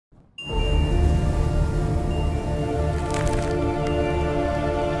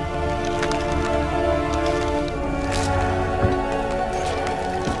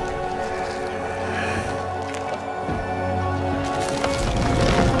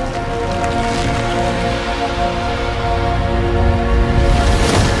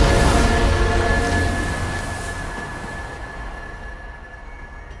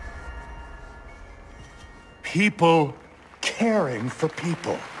people caring for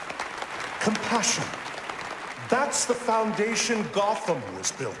people. Compassion. That's the foundation Gotham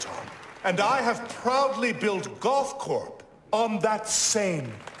was built on. And I have proudly built Goth Corp on that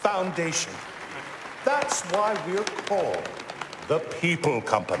same foundation. That's why we're called the People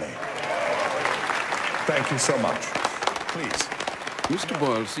Company. Thank you so much. Please. Mr.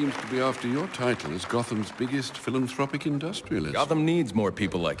 Boyle seems to be after your title as Gotham's biggest philanthropic industrialist. Gotham needs more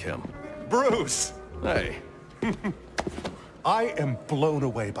people like him. Bruce! Hey. I am blown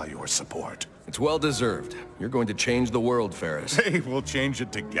away by your support. It's well deserved. You're going to change the world, Ferris. Hey, we'll change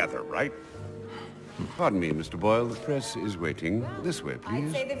it together, right? Pardon me, Mr. Boyle. The press is waiting. This way, please.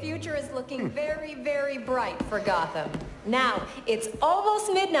 I'd say the future is looking very, very bright for Gotham. Now, it's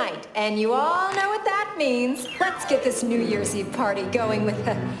almost midnight, and you all know what that means. Let's get this New Year's Eve party going with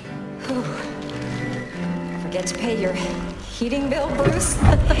the... Forget to pay your heating bill, Bruce?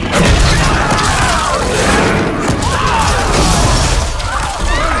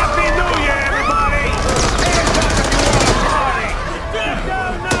 Happy New Year, everybody! Hands up if you want to party! Get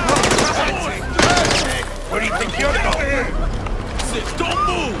down now! Where do you think you're going? Sit, don't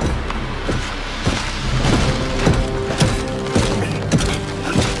move!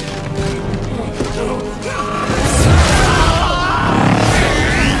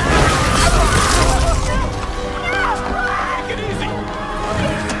 Take it easy!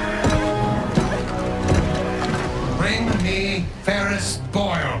 Bring me Ferris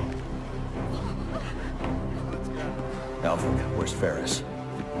Boyle. Alfred, where's Ferris?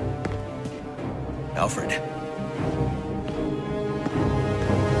 Alfred.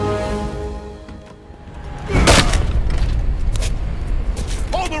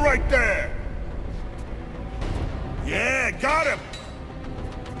 Hold it right there! Yeah, got him!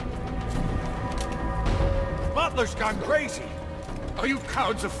 Butler's gone crazy. Are you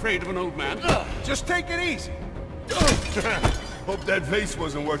cowards afraid of an old man? Just take it easy. Hope that vase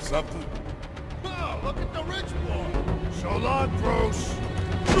wasn't worth something. Oh, look at the rich boy. So long, Bruce.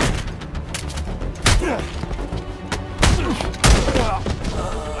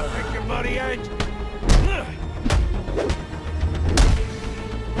 I'll take your money, ain't?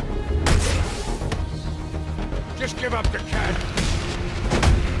 Just give up the cat.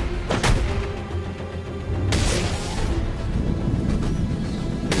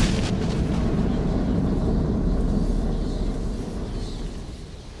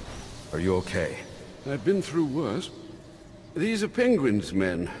 Are you okay? I've been through worse. These are Penguin's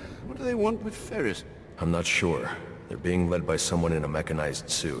men. What do they want with Ferris? I'm not sure. They're being led by someone in a mechanized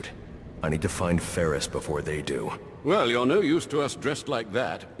suit. I need to find Ferris before they do. Well, you're no use to us dressed like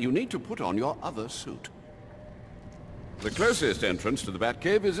that. You need to put on your other suit. The closest entrance to the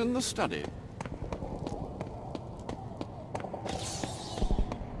Batcave is in the study.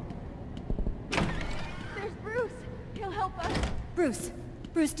 There's Bruce. He'll help us. Bruce,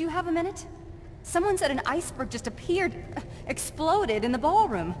 do you have a minute? Someone said an iceberg just appeared, exploded in the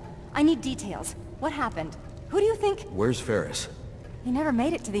ballroom. I need details. What happened? Who do you think? Where's Ferris? He never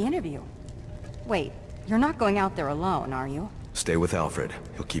made it to the interview. Wait, you're not going out there alone, are you? Stay with Alfred.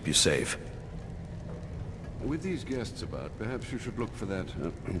 He'll keep you safe. With these guests about, perhaps you should look for that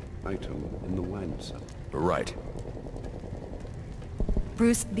item in the wine cellar. Right.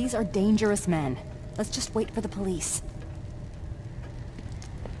 Bruce, these are dangerous men. Let's just wait for the police.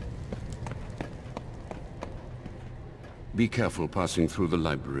 Be careful passing through the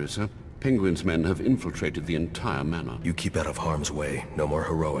library, sir. Penguin's men have infiltrated the entire manor. You keep out of harm's way. No more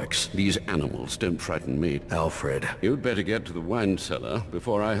heroics. These animals don't frighten me. Alfred. You'd better get to the wine cellar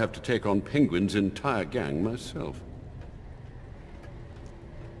before I have to take on Penguin's entire gang myself.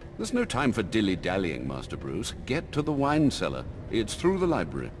 There's no time for dilly-dallying, Master Bruce. Get to the wine cellar. It's through the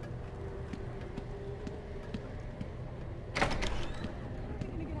library.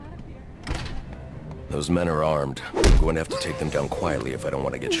 Those men are armed. I'm going to have to take them down quietly if I don't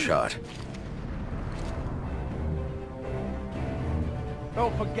want to get shot.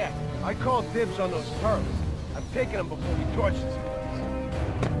 Don't forget, I called dibs on those terrorists. I'm taking them before we torch this place.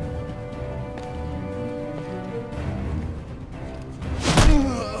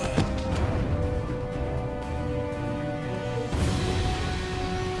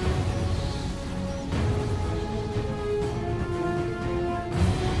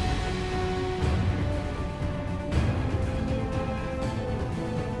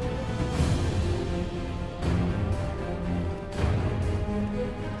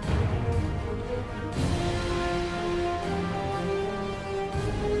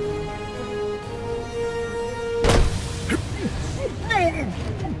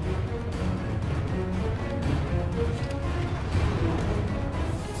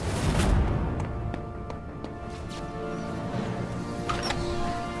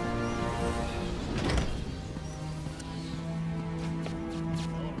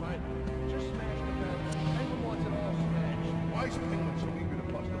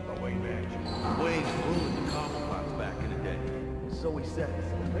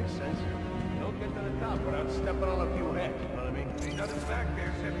 Makes sense. You don't get to the top without stepping on a few heads, you know what I mean? These others back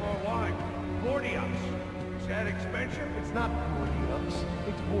there said more wine. 40 ups. Is that expensive? It's not 40 ups.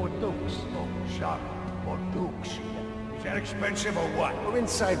 It's 4 dukes. Oh, shop. 4 dukes. Is that expensive or what? We're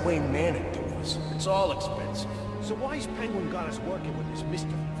inside Wayne Manor, doofus. It's all expensive. So why's Penguin got us working with this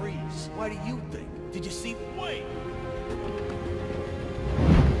Mr. Freeze? Why do you think? Did you see? Wait!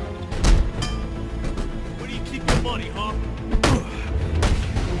 Where do you keep your money, huh?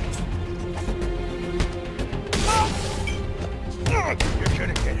 You're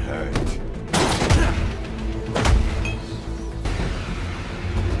gonna get hurt.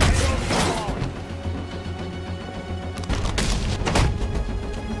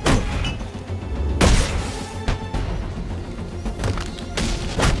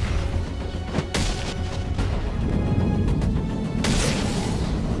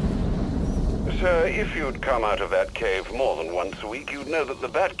 Sir, if you'd come out of that cave more than once a week, you'd know that the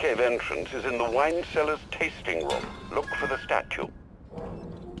Batcave entrance is in the wine cellar's tasting room. Look for the statue.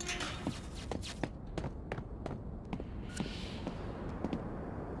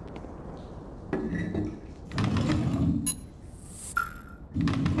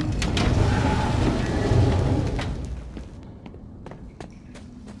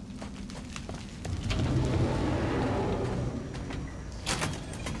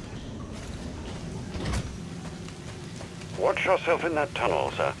 Watch yourself in that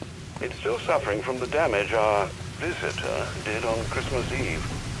tunnel, sir. It's still suffering from the damage our visitor did on Christmas Eve.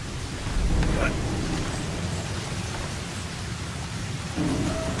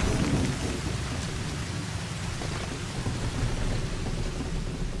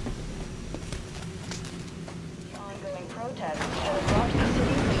 Ongoing protests at Gotham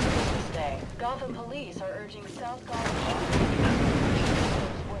City for Christmas Day. Gotham police are urging South Gotham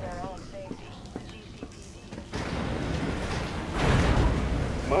for their own safety.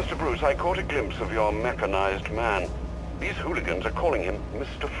 Master Bruce, I caught a glimpse of your mechanized man. These hooligans are calling him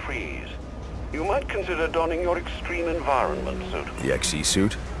Mr. Freeze. You might consider donning your extreme environment suit. The XE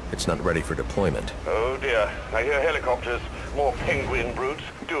suit? It's not ready for deployment. Oh dear, I hear helicopters. More penguin brutes.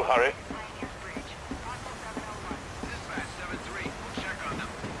 Do hurry.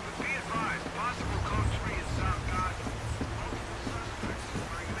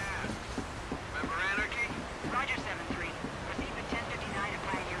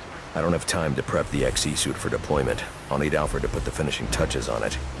 I don't have time to prep the XE suit for deployment. I'll need Alfred to put the finishing touches on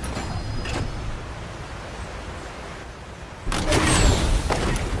it.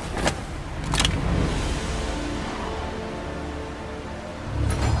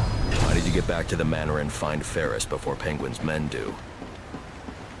 Why did you get back to the manor and find Ferris before Penguin's men do?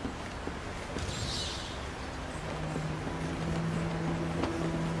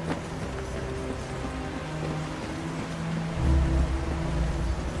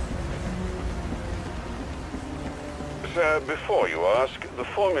 Sir, before you ask, the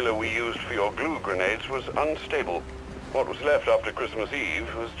formula we used for your glue grenades was unstable. What was left after Christmas Eve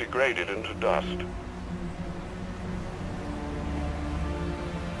was degraded into dust.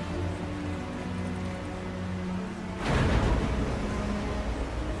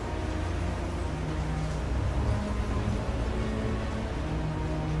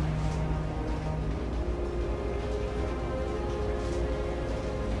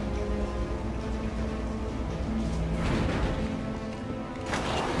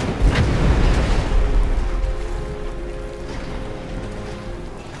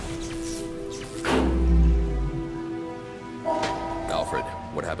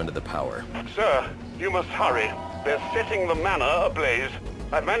 What happened to the power? Sir, you must hurry. They're setting the manor ablaze.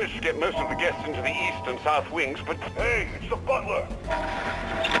 I've managed to get most of the guests into the east and south wings, but... Hey, it's the butler!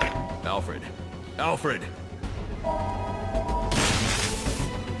 Alfred. Alfred!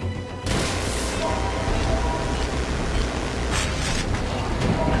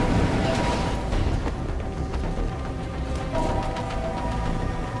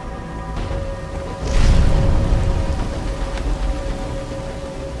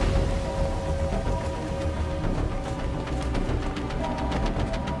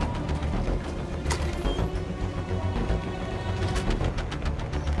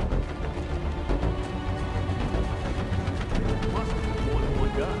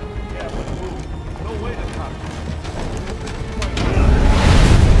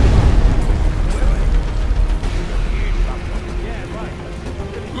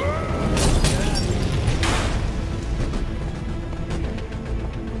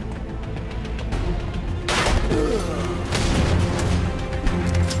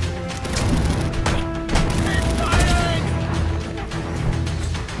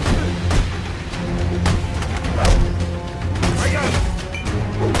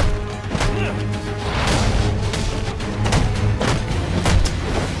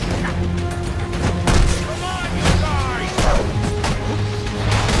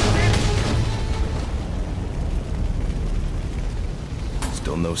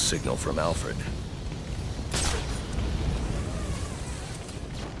 signal from Alfred.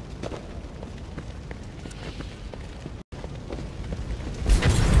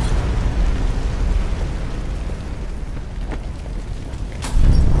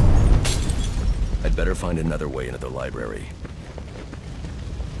 I'd better find another way into the library.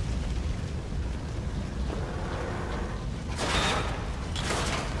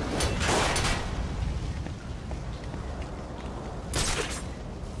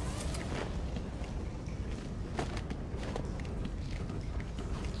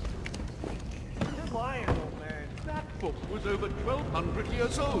 You're lying, old man. That book was over 1,200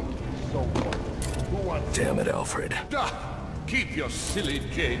 years old. So what? Who wants Damn it, Alfred. Keep your silly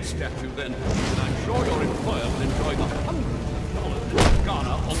jade statue then, and I'm sure your employer will enjoy the hundreds of dollars in Ghana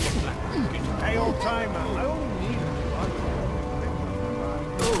on the black market. Hey, old timer, I only need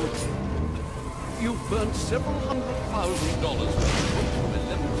You've burned several $100,000 worth of books from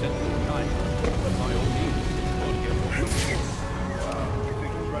 11th century China. But by all means, don't get more. You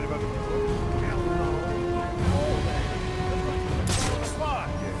think he's right about the book? Hell no. Oh, man.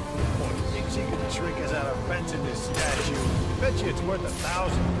 Fuck. Boy, thinks he can trick us out of fencing this statue. Bet you it's worth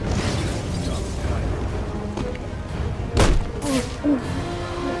 1,000.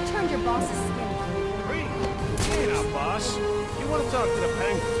 Turned your boss's skin. Freeze! Hey now, boss. You want to talk to the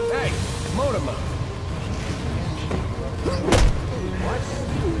penguin? Hey, motor mount. What?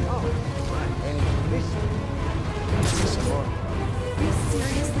 Oh, right. And he's missing. Some more. You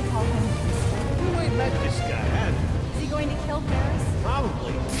seriously call him? You ain't met this guy, have you? Is he going to kill Ferris?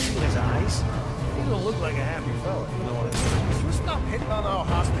 Probably. See his eyes? He don't look like a happy fella, you know what I mean? You stop hitting on our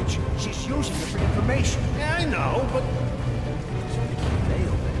hostage. She's using it for information. Yeah, I know, but...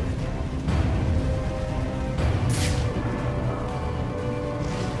 Failed, man.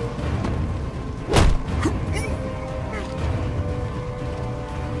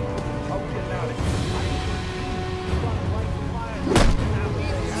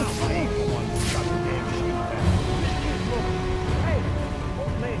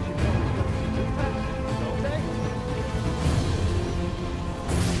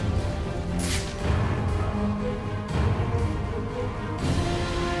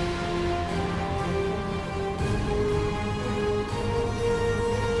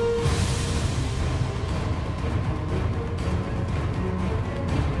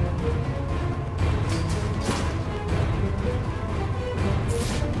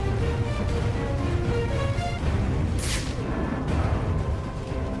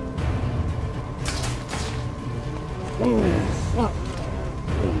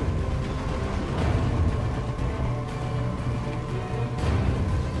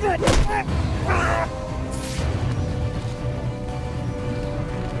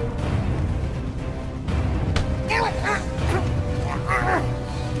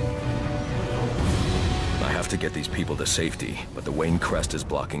 I have to get these people to safety, but the Wayne crest is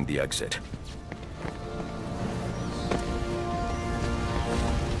blocking the exit.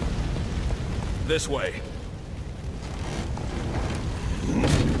 This way.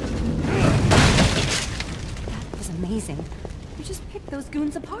 That was amazing. You just picked those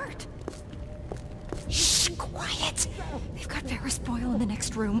goons apart. Shh, quiet. They've got Ferris Boyle in the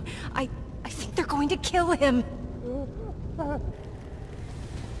next room. I think they're going to kill him.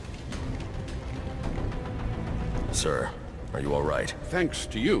 Sir, are you all right? Thanks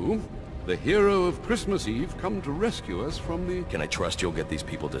to you, the hero of Christmas Eve come to rescue us from the... Can I trust you'll get these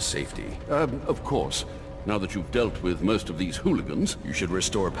people to safety? Of course. Now that you've dealt with most of these hooligans... You should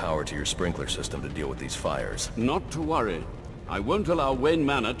restore power to your sprinkler system to deal with these fires. Not to worry. I won't allow Wayne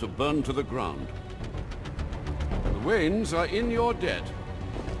Manor to burn to the ground. The Waynes are in your debt.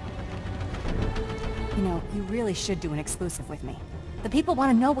 You know, you really should do an exclusive with me. The people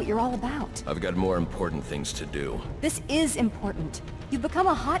want to know what you're all about. I've got more important things to do. This is important. You've become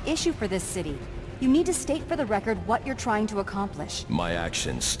a hot issue for this city. You need to state for the record what you're trying to accomplish. My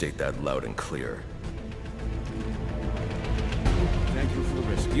actions state that loud and clear. Thank you for the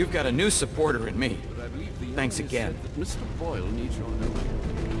rescue. You've got a new supporter in me. But I believe the Thanks enemy again. said that Mr. Boyle needs your help.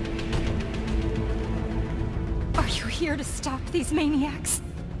 Are you here to stop these maniacs?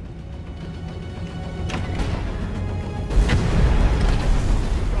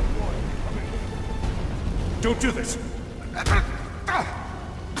 Don't do this!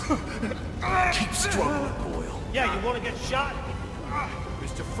 Keep struggling, Boyle. Yeah, you want to get shot?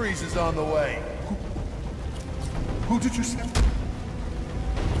 Mr. Freeze is on the way. Who did you say?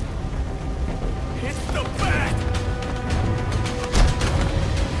 Hit the back!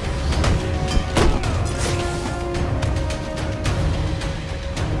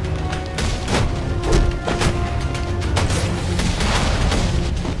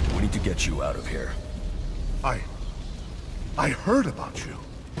 get you out of here. I heard about you.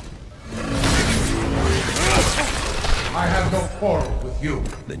 I have no quarrel with you.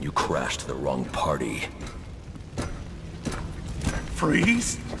 Then you crashed the wrong party.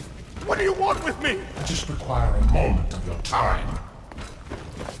 Freeze? What do you want with me? I just require a moment of your time.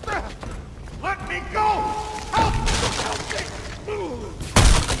 Let me go! Help! Help me!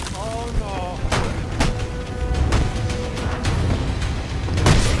 Oh no.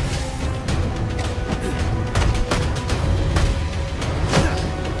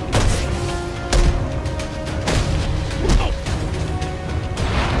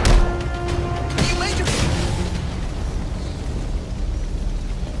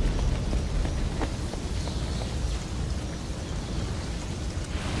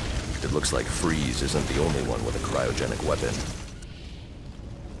 It looks like Freeze isn't the only one with a cryogenic weapon.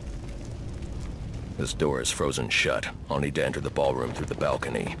 This door is frozen shut. I'll need to enter the ballroom through the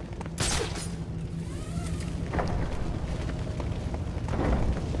balcony.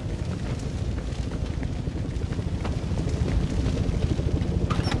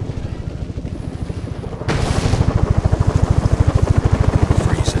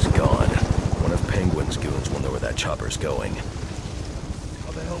 Freeze is gone. One of Penguin's goons will know where that chopper's going.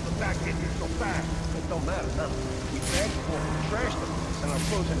 How the hell did that get here so fast? It don't matter now. We begged for him, trashed him, and our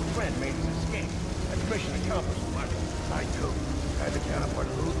frozen friend made his escape. That's mission accomplished, Michael. I too. Had to count up our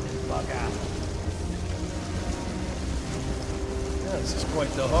loot and bug out. Yeah, this is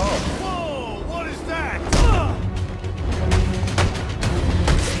quite the haul. Whoa! What is that?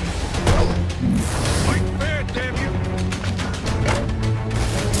 Fight fair, damn you!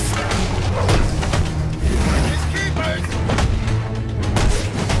 His keepers!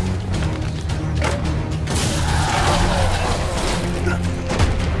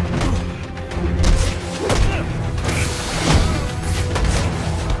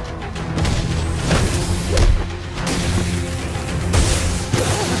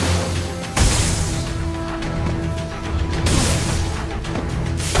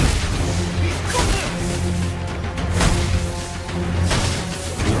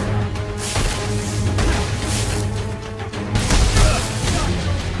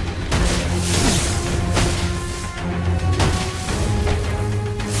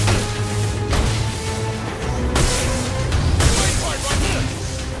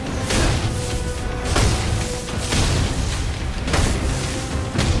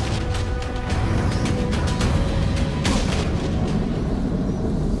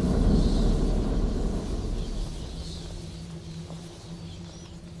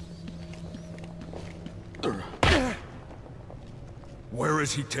 Where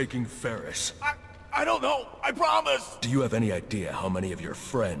is he taking Ferris? I don't know. I promise. Do you have any idea how many of your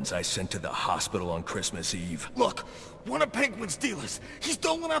friends I sent to the hospital on Christmas Eve? Look, one of Penguin's dealers. He's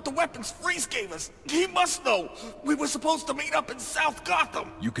doling out the weapons Freeze gave us. He must know. We were supposed to meet up in South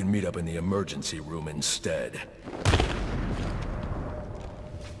Gotham. You can meet up in the emergency room instead.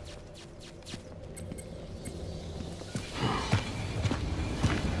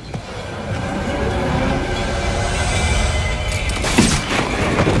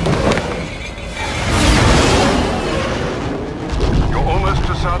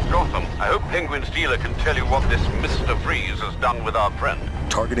 South Gotham. I hope Penguin's dealer can tell you what this Mr. Freeze has done with our friend.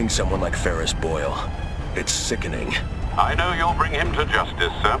 Targeting someone like Ferris Boyle. It's sickening. I know you'll bring him to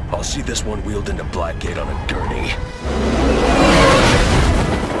justice, sir. I'll see this one wheeled into Blackgate on a gurney.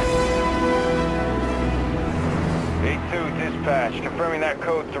 B2 dispatch, confirming that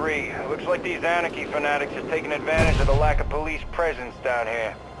code 3. Looks like these anarchy fanatics are taking advantage of the lack of police presence down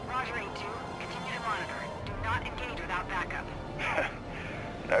here. Roger, 8-2. Continue to monitor. Do not engage without backup.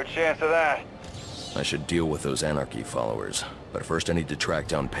 No chance of that. I should deal with those anarchy followers. But first I need to track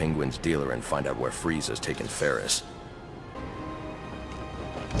down Penguin's dealer and find out where Freeze has taken Ferris.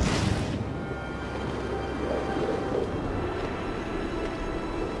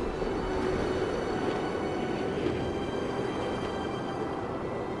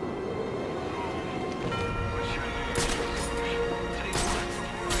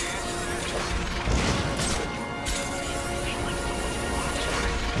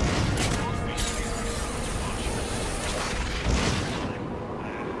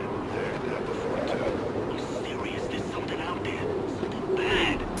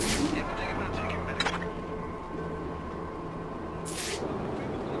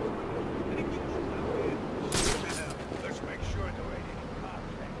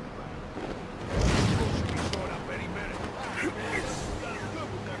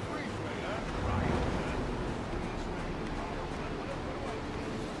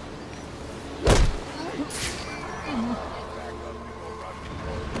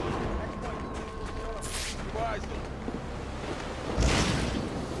 guys.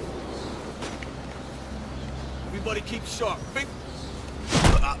 Everybody keep sharp.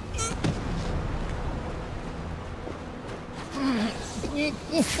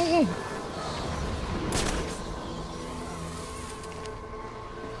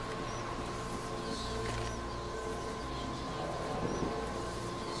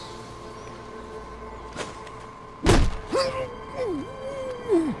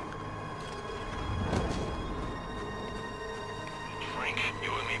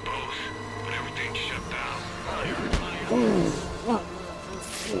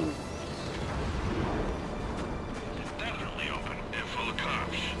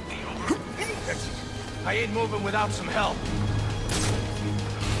 I ain't moving without some help.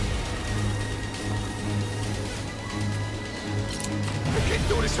 I can't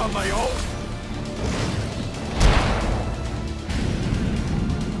do this on my own.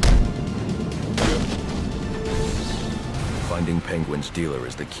 Finding Penguin's dealer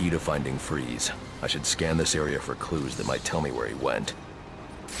is the key to finding Freeze. I should scan this area for clues that might tell me where he went.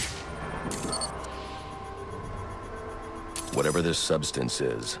 Whatever this substance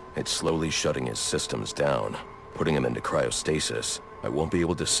is, it's slowly shutting his systems down, putting him into cryostasis. I won't be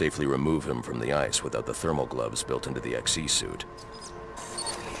able to safely remove him from the ice without the thermal gloves built into the XE suit.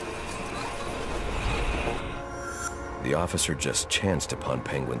 The officer just chanced upon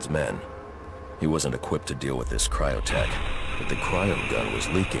Penguin's men. He wasn't equipped to deal with this cryotech, but the cryo gun was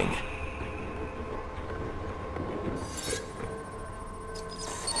leaking.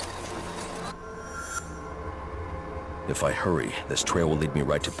 If I hurry, this trail will lead me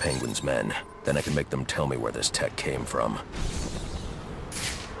right to Penguin's men. Then I can make them tell me where this tech came from.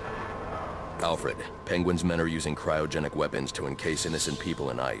 Alfred, Penguin's men are using cryogenic weapons to encase innocent people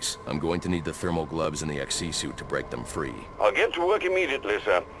in ice. I'm going to need the thermal gloves and the XE suit to break them free. I'll get to work immediately,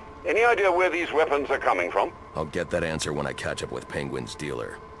 sir. Any idea where these weapons are coming from? I'll get that answer when I catch up with Penguin's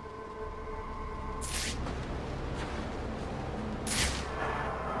dealer.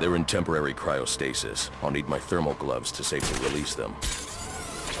 They're in temporary cryostasis. I'll need my thermal gloves to safely release them.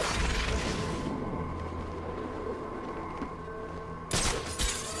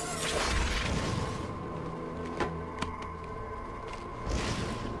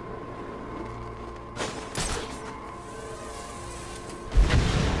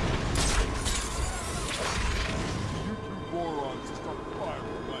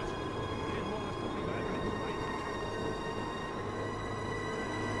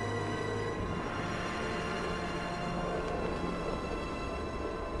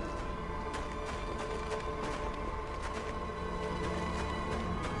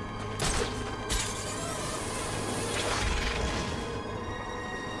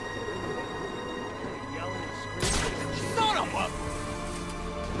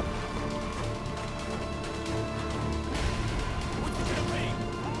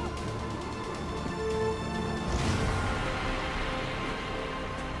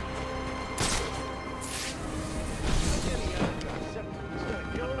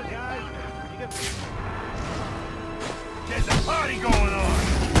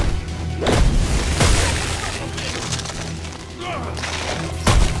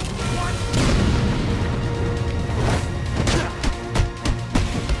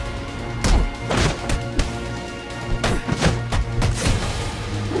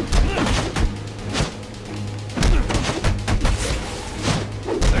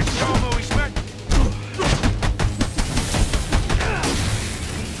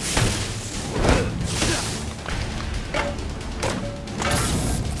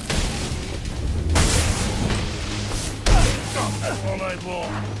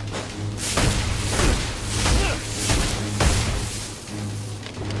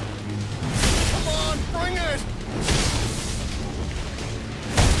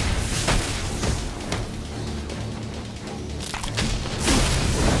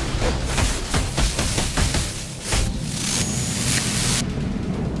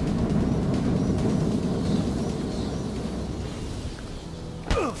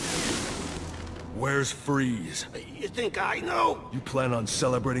 Where's Freeze? You think I know? You plan on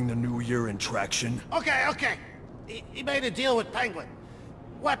celebrating the new year in traction? Okay. He made a deal with Penguin.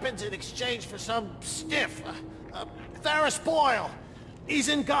 Weapons in exchange for some stiff. Ferris Boyle. He's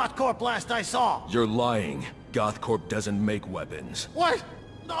in Gothcorp last I saw. You're lying. Gothcorp doesn't make weapons. What?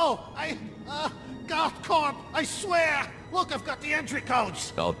 No, Gothcorp, I swear! Look, I've got the entry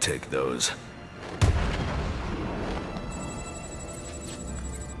codes! I'll take those.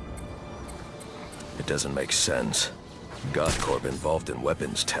 It doesn't make sense. Gothcorp involved in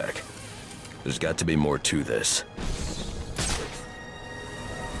weapons tech. There's got to be more to this.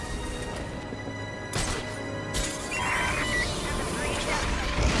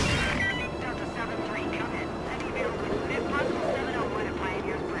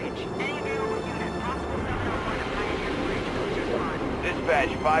 Dispatch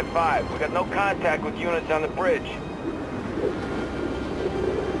 5-5. We got no contact with units on the bridge.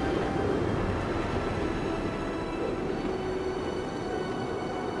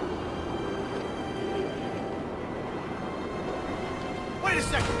 Wait a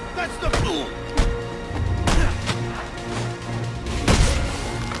second! That's the fool!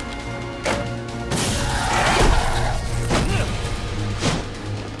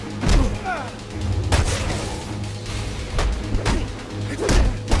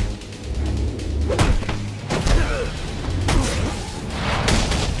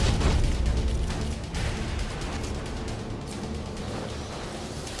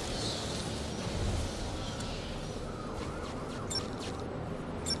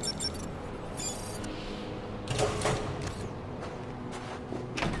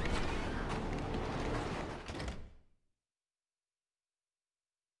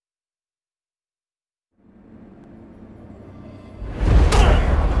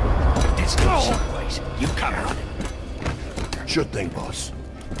 You cover. Sure thing, boss.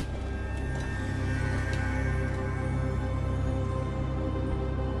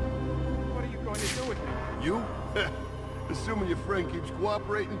 What are you going to do with me? You? Assuming your friend keeps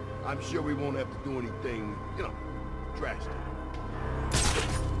cooperating, I'm sure we won't have to do anything, you know, drastic.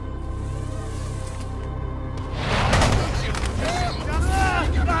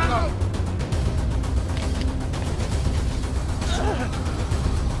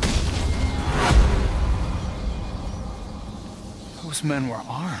 Those men were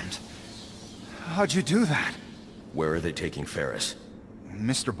armed. How'd you do that? Where are they taking Ferris?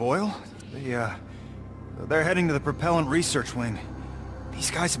 Mr. Boyle? They're heading to the propellant research wing. These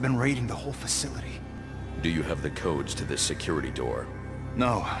guys have been raiding the whole facility. Do you have the codes to this security door?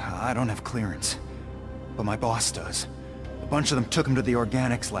 No, I don't have clearance. But my boss does. A bunch of them took him to the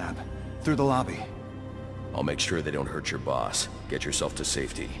organics lab, through the lobby. I'll make sure they don't hurt your boss. Get yourself to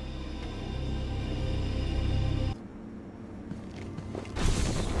safety.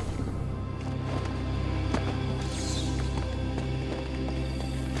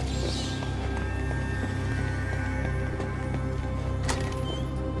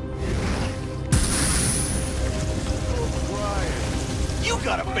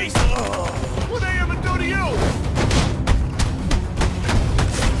 What they ever do to you?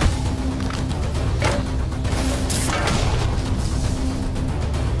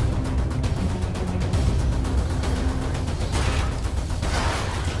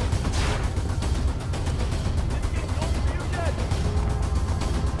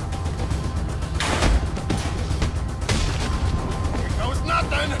 Here goes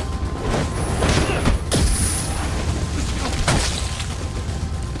nothing!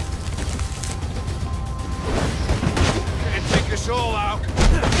 All out. You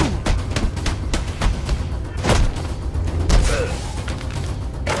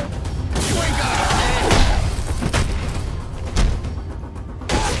ain't got it, man.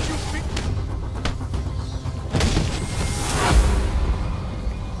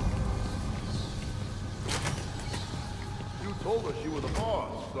 You told us you were the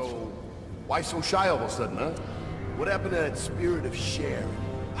boss, so why so shy all of a sudden, huh? What happened to that spirit of sharing?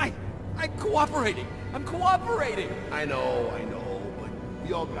 I'm cooperating. I'm cooperating. I know, but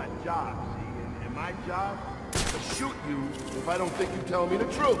we all got jobs, see? And my job is to shoot you if I don't think you're telling me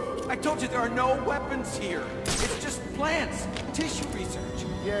the truth. I told you there are no weapons here. It's just plants, tissue research.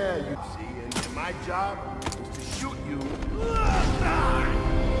 Yeah, you see, and my job is to shoot you.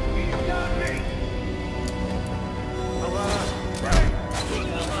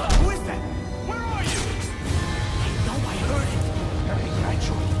 Who is that? Where are you? No, I heard it. Very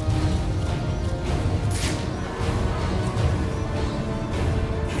gradually.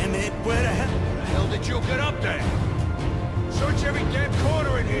 Damn it, where the hell did you get up there? Search every damn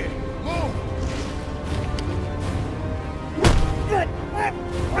corner in here. Move!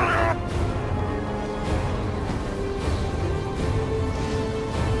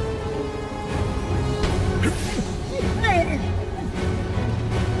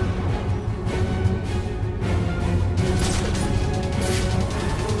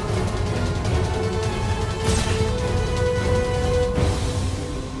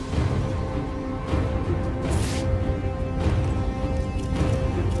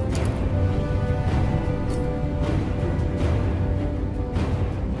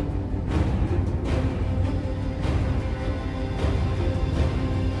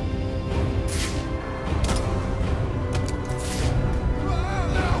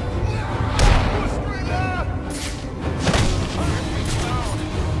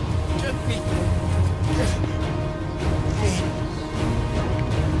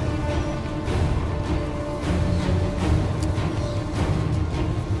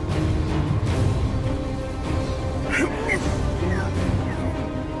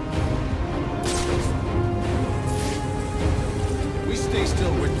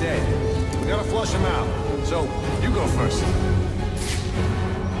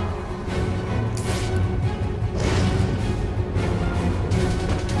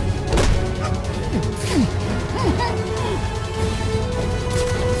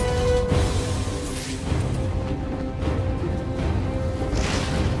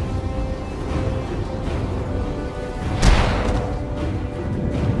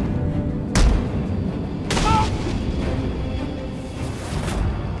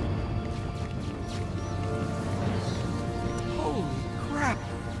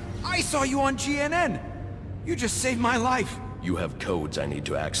 I saw you on GNN. You just saved my life. You have codes I need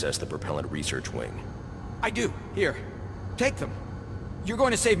to access the propellant research wing. I do. Here. Take them. You're going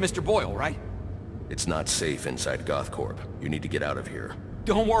to save Mr. Boyle, right? It's not safe inside GothCorp. You need to get out of here.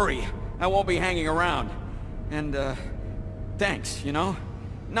 Don't worry. I won't be hanging around. And, thanks, you know?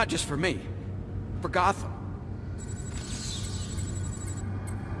 Not just for me. For Gotham.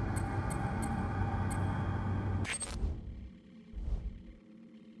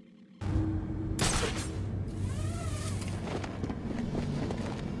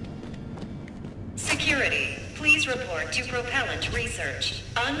 Security, please report to propellant research.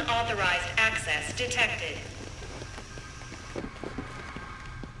 Unauthorized access detected.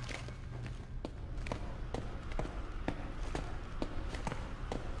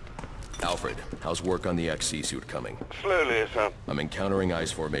 Alfred, how's work on the XC suit coming? Slowly, sir. I'm encountering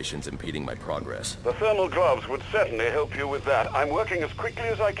ice formations impeding my progress. The thermal gloves would certainly help you with that. I'm working as quickly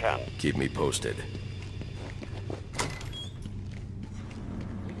as I can. Keep me posted.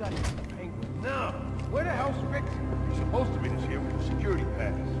 We got Penguin. No! Where the hell's Rick? He's supposed to be this here with the security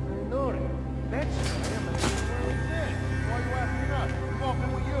pass. Nora, that's him, and where he's in. Why are you asking us? We're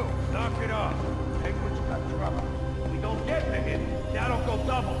walking with you. Knock it off. Penguin's got trouble. We don't get to him. That'll go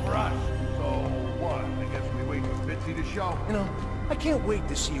double for us. So, what? I guess we wait for Bitsy to show. You know, I can't wait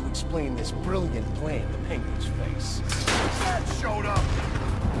to see you explain this brilliant plan to Penguin's face. That showed up!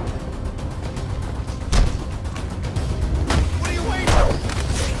 What are you waiting for?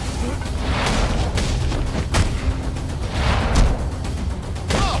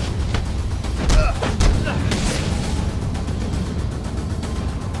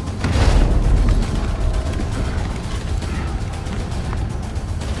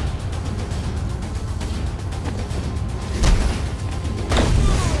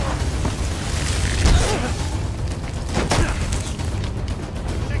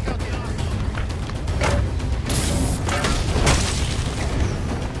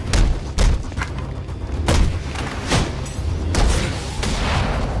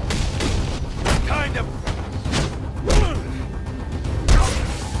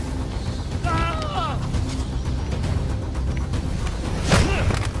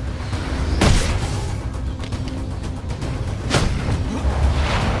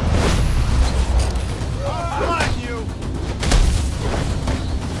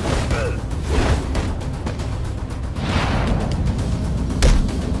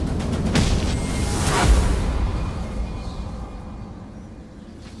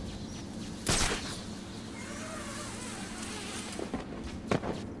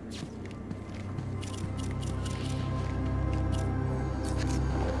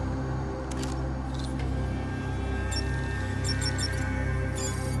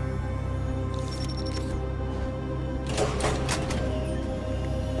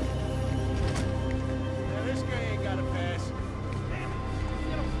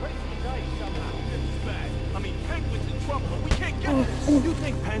 You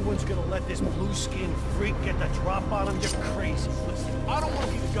think Penguin's gonna let this blue-skinned freak get the drop on him? You're crazy. Listen, I don't want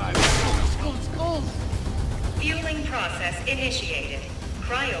to be the guy who goes. Fueling process initiated.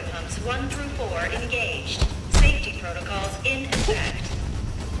 Cryo pumps 1 through 4 engaged. Safety protocols in effect.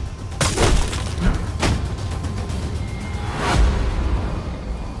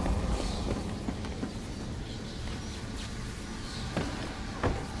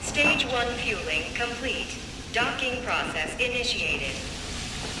 Stage 1 fueling complete. Docking process initiated.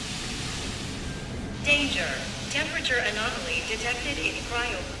 Danger. Temperature anomaly detected in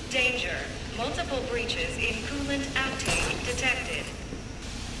cryo. Danger. Multiple breaches in coolant outtake detected.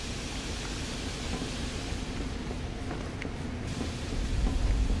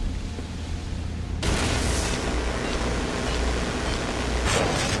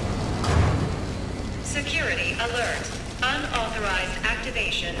 Security alert. Unauthorized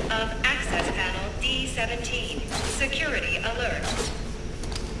activation of access panel D17. Security alert.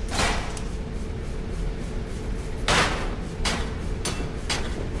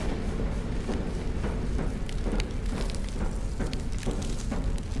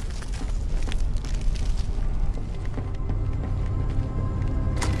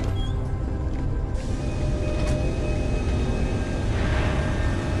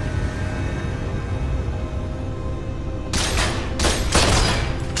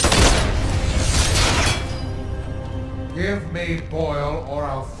 Give me Boyle, or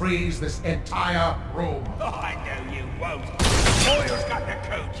I'll freeze this entire room. Oh, I know you won't. Boyle's got the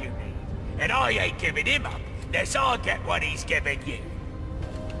code you need. And I ain't giving him up, unless I get what he's giving you.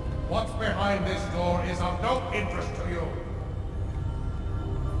 What's behind this door is of no interest to you.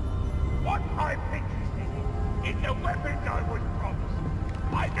 What I'm interested in is the weapons I was promised.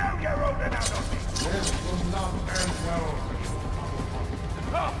 I know you're not end well for you.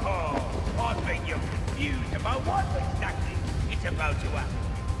 Oh, I bet you're confused about what exactly it's about to happen.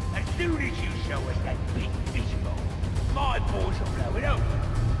 As soon as you show us that big fishbowl, my balls will blow it open.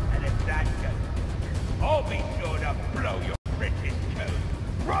 And if that doesn't, I'll be sure to blow your precious code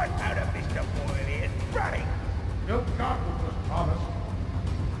right out of Mr. Boyle here's brain. You got what was promised.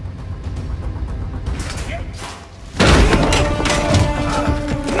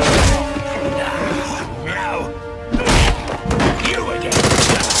 You again!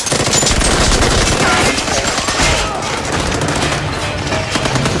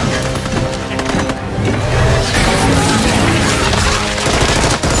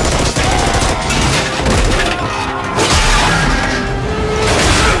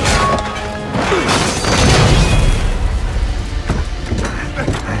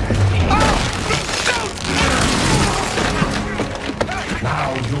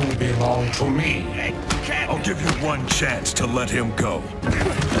 Now you belong to me. I'll give you one chance to let him go.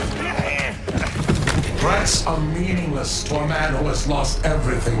 Threats are meaningless to a man who has lost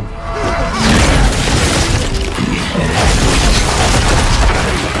everything.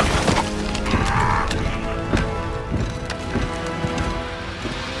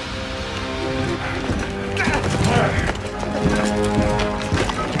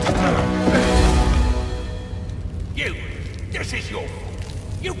 This is your fault.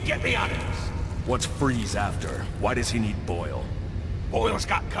 You get me out of this. What's Freeze after? Why does he need Boyle? Boyle's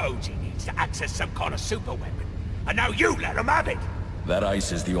got codes he needs to access some kind of super weapon. And now you let him have it. That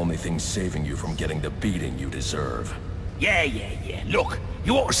ice is the only thing saving you from getting the beating you deserve. Yeah. Look,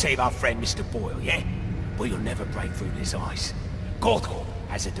 you ought to save our friend Mr. Boyle, yeah? But you'll never break through this ice. Gotham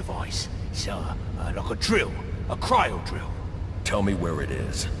has a device. It's like a drill. A cryo drill. Tell me where it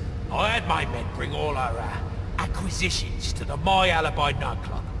is. I had my men bring all our acquisitions to the My Alibi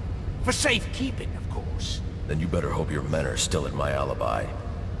nightclub. For safekeeping, of course. Then you better hope your men are still at My Alibi.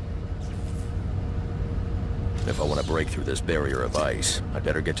 If I want to break through this barrier of ice, I'd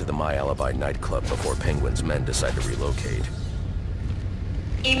better get to the My Alibi nightclub before Penguin's men decide to relocate.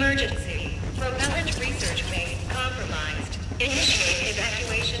 Emergency. Propellant research wing compromised. Initiate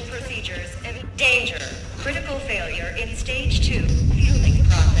evacuation procedures. Danger. Critical failure in stage 2 fueling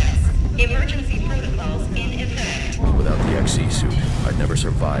process. Emergency protocols in effect. Without the XE suit, I'd never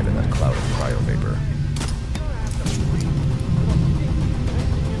survive in that cloud of cryo vapor.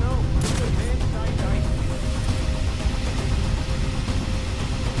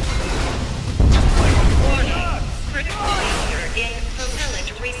 Warning. Critical failure in propellant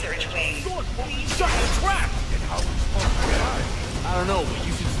research wing. Stuck in a trap! And how are we supposed to get out of here? I don't know, but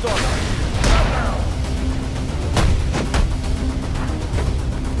you should start.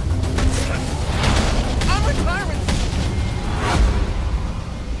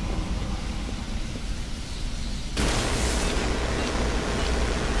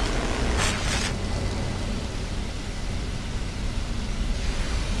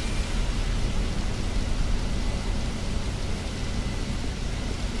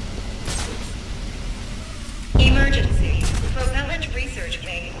 Emergency. Propellant research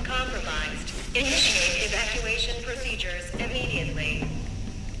wing compromised. Initiate evacuation procedures immediately.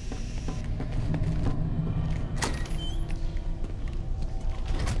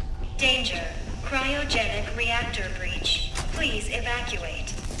 Danger. Cryogenic reactor breach. Please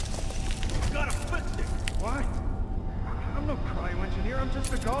evacuate. Gotta fix it. What? I'm no cryo engineer, I'm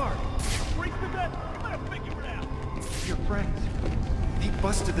just a guard. Break the gut, you better figure it out. Your friends. They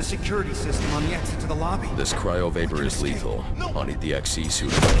busted the security system on the exit to the lobby. This cryo vapor is lethal. I'll need the XE suit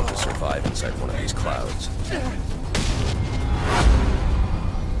to survive inside one of these clouds.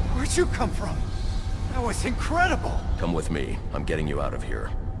 Where'd you come from? That was incredible! Come with me. I'm getting you out of here.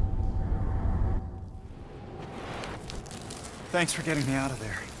 Thanks for getting me out of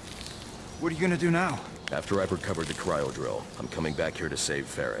there. What are you gonna do now? After I've recovered the cryo drill, I'm coming back here to save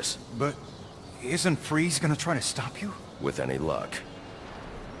Ferris. But isn't Freeze gonna try to stop you? With any luck.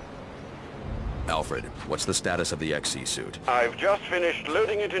 Alfred, what's the status of the XE suit? I've just finished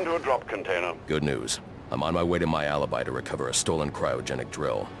loading it into a drop container. Good news. I'm on my way to My Alibi to recover a stolen cryogenic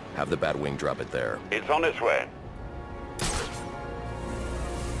drill. Have the Batwing drop it there. It's on its way.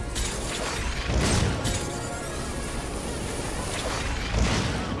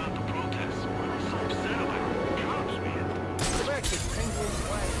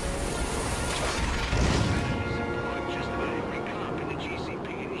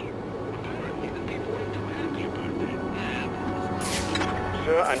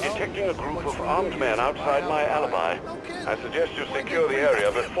 Sir, I'm detecting a group of armed men outside My Alibi. I suggest you secure the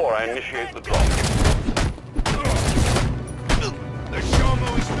area before I initiate the drop. The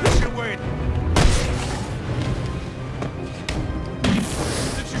Shomo is pushing with.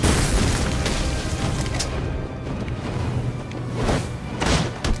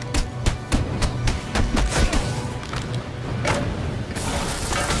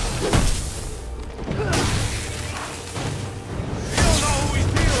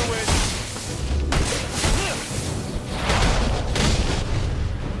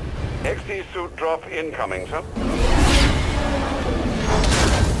 Airdrop incoming, sir.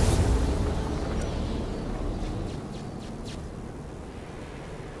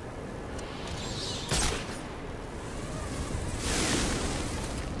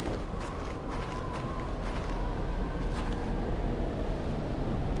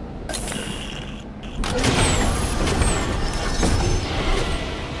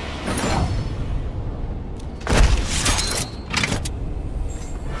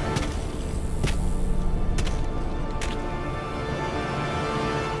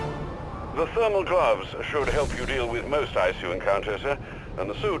 The thermal gloves should help you deal with most ice you encounter, sir. And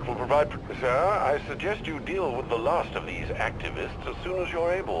the suit will provide... Sir, I suggest you deal with the last of these activists as soon as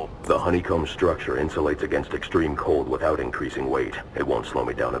you're able. The honeycomb structure insulates against extreme cold without increasing weight. It won't slow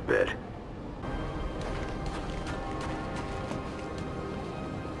me down a bit.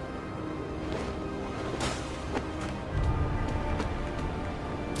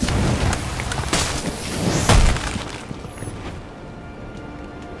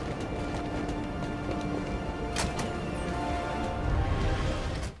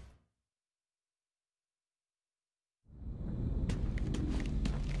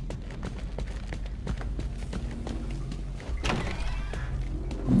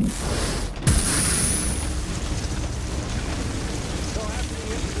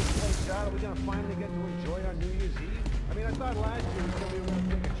 Are we gonna finally get to enjoy our New Year's Eve? I mean, I thought last year we said we were gonna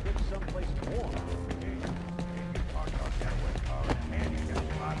take a trip someplace warm.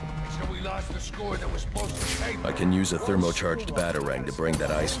 So we lost the score that was supposed to take. I can use a thermocharged batarang to bring that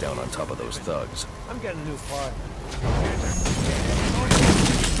ice down on top of those thugs. I'm getting a new part.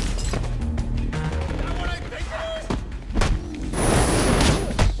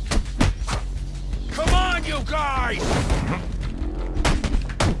 Come on, you guys!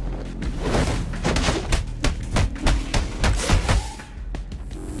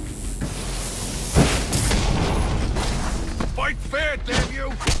 Fight fair, damn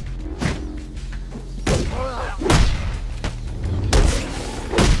you!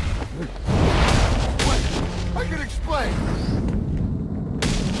 What? I can explain.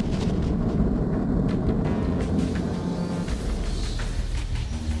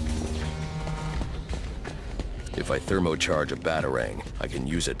 If I thermocharge a batarang, I can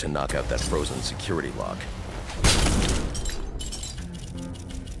use it to knock out that frozen security lock.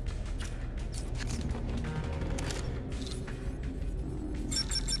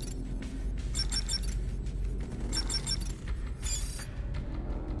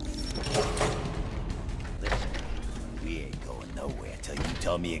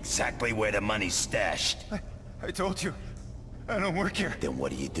 Tell me exactly where the money's stashed. I told you. I don't work here. Then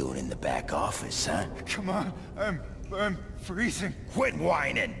what are you doing in the back office, huh? Come on. I'm freezing. Quit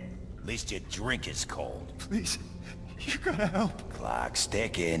whining. At least your drink is cold. Please. You gotta help. Clock's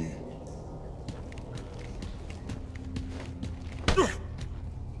ticking.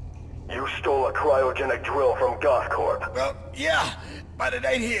 You stole a cryogenic drill from Gothcorp. Well, yeah, but it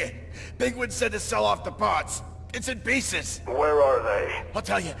ain't here. Penguin said to sell off the parts. It's in pieces. Where are they? I'll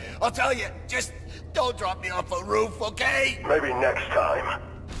tell you. Just don't drop me off a roof, okay? Maybe next time.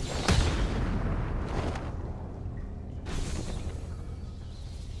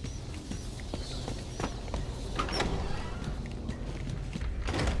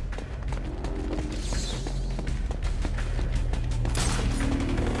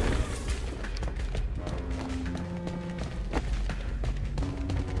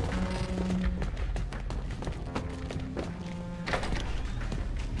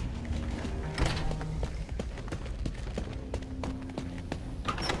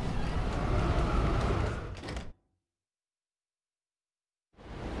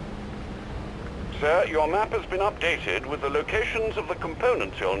 Sir, your map has been updated with the locations of the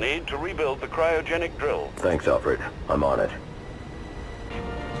components you'll need to rebuild the cryogenic drill. Thanks, Alfred. I'm on it.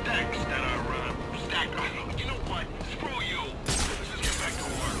 Thanks, that are, stack. You know what? Screw you. Let's just get back to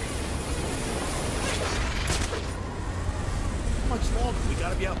work. How much longer? We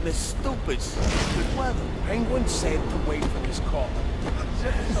gotta be out in this stupid weather. Penguin said to wait for his call.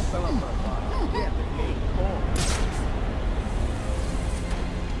 Set yourself up on fire. Yeah, the game.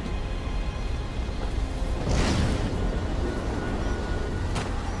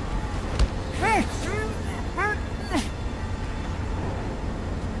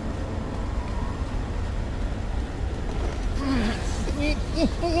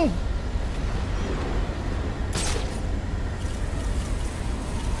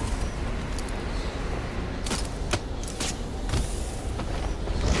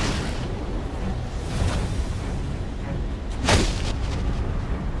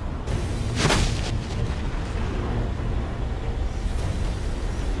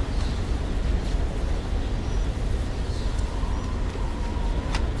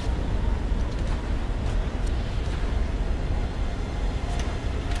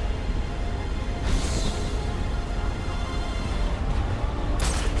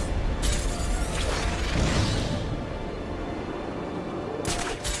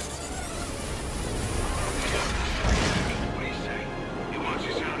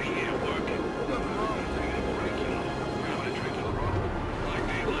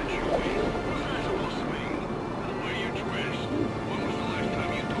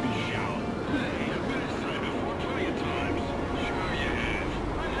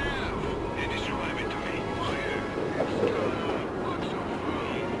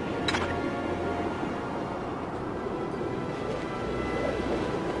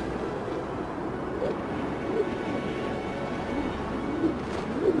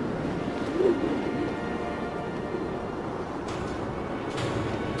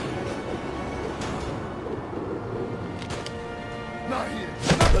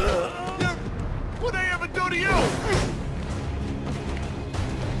 What'd they ever do to you?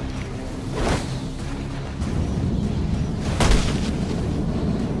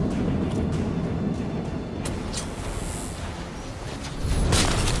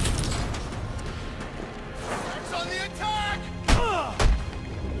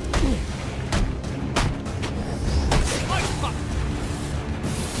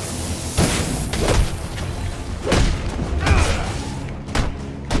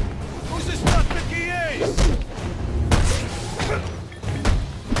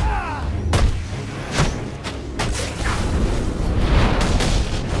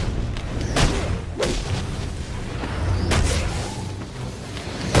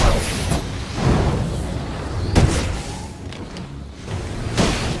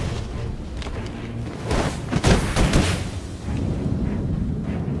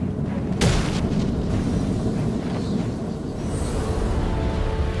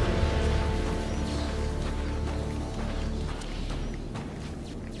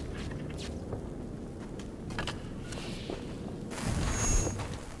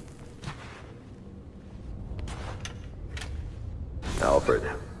 Alfred,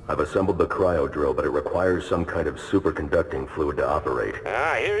 I've assembled the cryo drill, but it requires some kind of superconducting fluid to operate.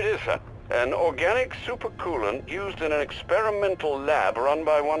 Ah, here it is, sir. An organic supercoolant used in an experimental lab run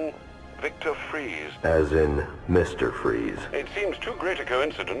by one Victor Freeze. As in Mr. Freeze. It seems too great a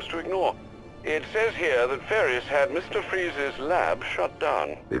coincidence to ignore. It says here that Ferris had Mr. Freeze's lab shut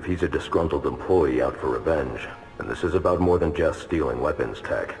down. If he's a disgruntled employee out for revenge, then this is about more than just stealing weapons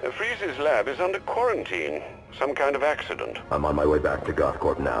tech. Freeze's lab is under quarantine. Some kind of accident. I'm on my way back to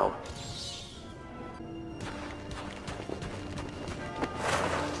Gothcorp now.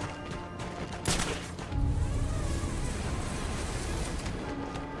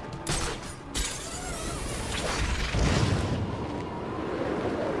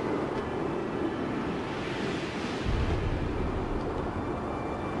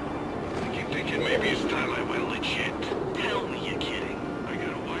 I keep thinking maybe it's time I went legit. Tell me you're kidding. I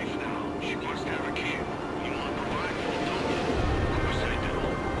got a wife now. She wants to have a kid. You want to provide for it, don't you? Of course I do.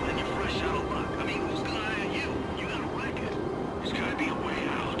 Then you're fresh out of luck. I mean, who's gonna hire you? You got a record. There's gotta be a way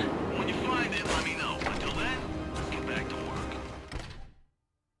out. When you find it, let me know. Until then, let's get back to work.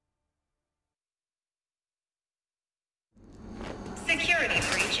 Security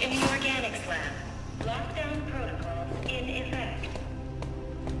breach in the organics lab. Lockdown protocols in effect.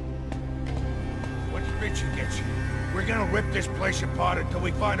 What's bitch you get you? We're gonna rip this place apart until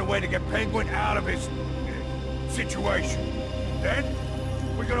we find a way to get Penguin out of his situation. Then,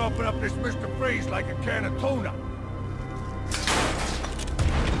 we're gonna open up this Mr. Freeze like a can of tuna.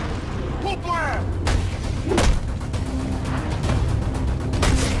 Whoop-blam!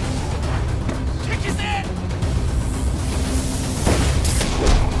 Kick his head!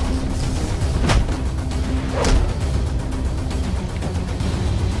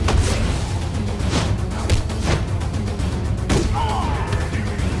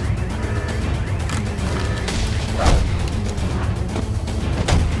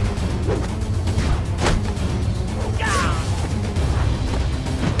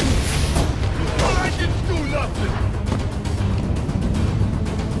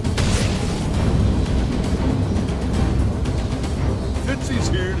 Titsy's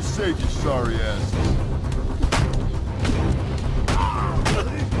here to save you, sorry ass.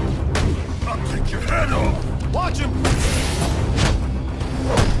 I'll take your head off! Watch him!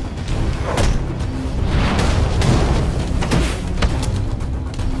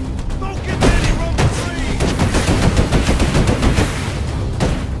 Don't give me any room to breathe!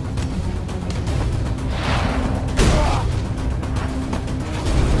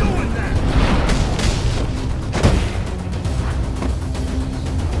 Doing that!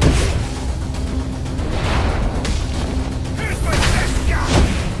 Here's my best guy!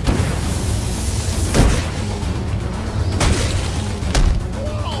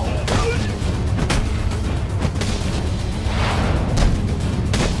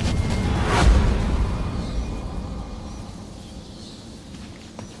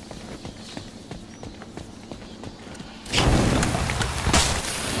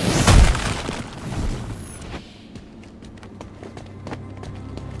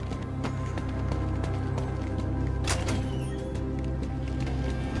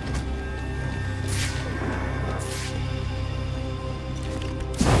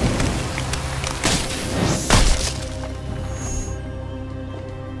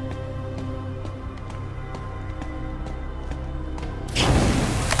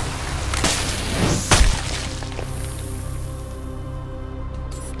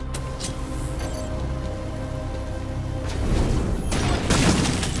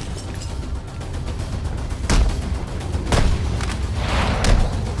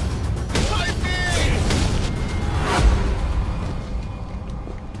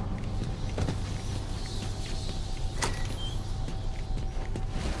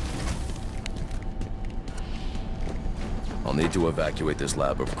 I'll need to evacuate this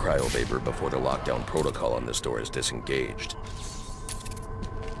lab of cryovapor before the lockdown protocol on this door is disengaged.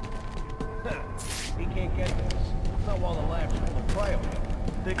 He can't get this. Not while the lab's full of cryo.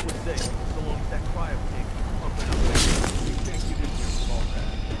 Dick was dick, so long as that cryo tank keeps pumping up. He can't get into his small pad.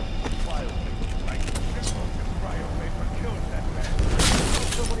 Cryo paper, right? Cryo paper kills that man.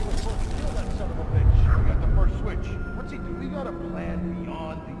 Somebody was supposed to kill that son of a bitch. We got the first switch. What's he do? We got a plan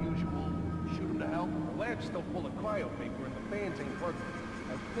beyond the usual shoot him to hell? The lab's still full of cryo paper and the fans ain't working.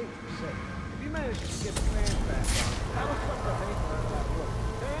 I think you're safe. If you manage to get the fans back on, that'll suck the vapor out of that room.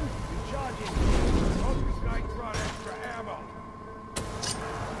 Then you charge in. Hope this guy brought extra ammo.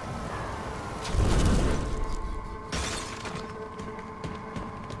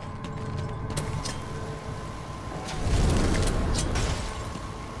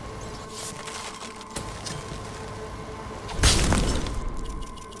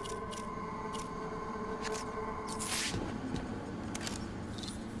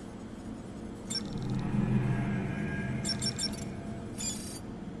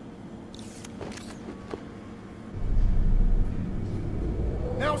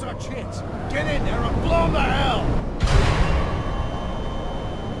 Now's our chance. Get in there and blow them to hell!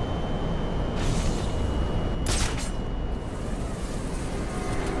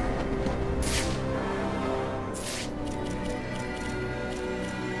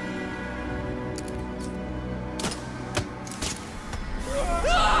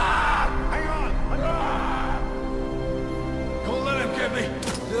 Hang on! Don't let him get me.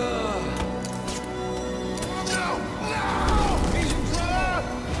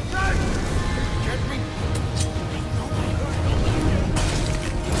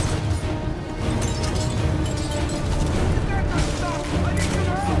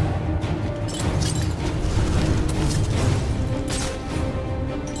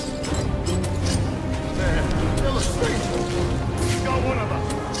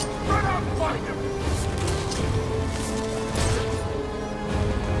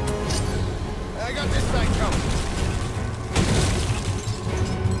 I got this side coming.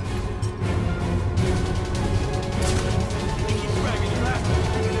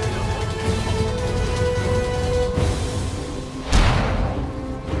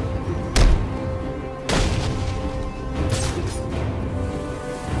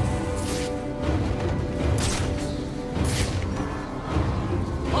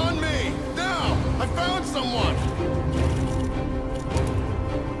 On me! Now! I found someone!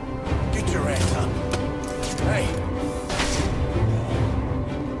 Get your ass up. Hey.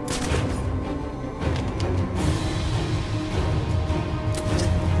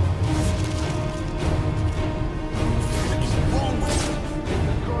 What's wrong with you?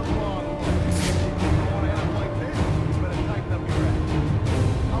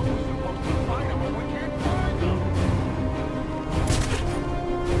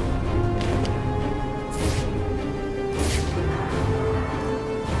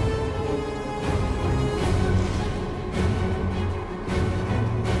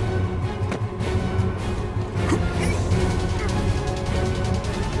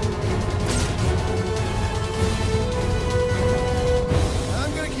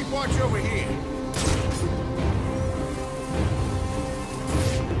 I'm gonna keep watch over here.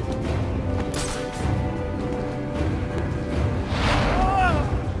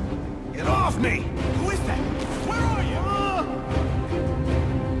 Get off me! Who is that? Where are you?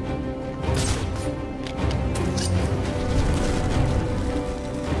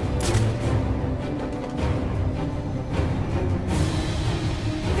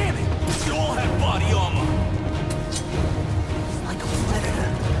 Damn it! You all have body armor! It's like a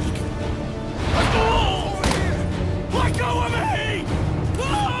predator. He can... Let go! Over here! Let go of me!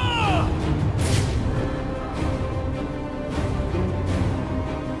 Ah!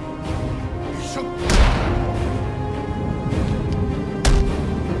 You shook.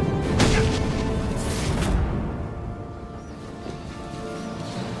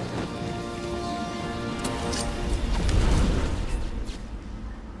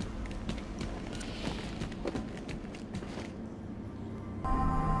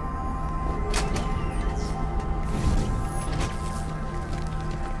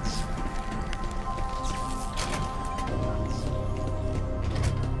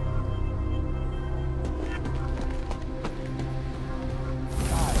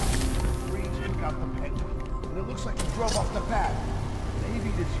 Got the penguin, and it looks like he drove off the bat.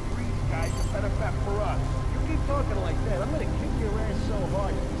 Maybe this Freeze guy's a better bet for us. You keep talking like that, I'm gonna kick your ass so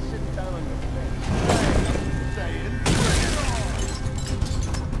hard you'll be sitting down on your face. Saying, bring it on!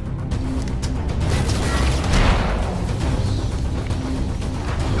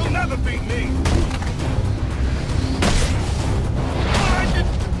 You'll never beat me!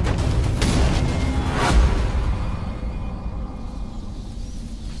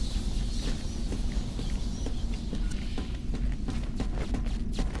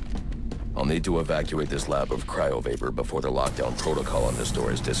 I'll need to evacuate this lab of cryovapor before the lockdown protocol on this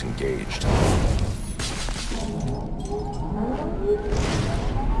door is disengaged.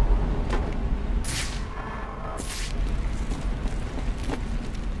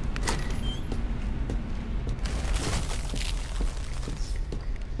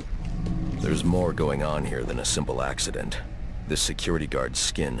 There's more going on here than a simple accident. This security guard's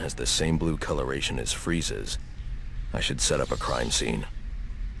skin has the same blue coloration as Freeze's. I should set up a crime scene.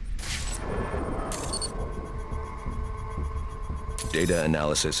 Data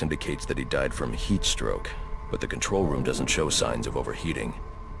analysis indicates that he died from heat stroke, but the control room doesn't show signs of overheating.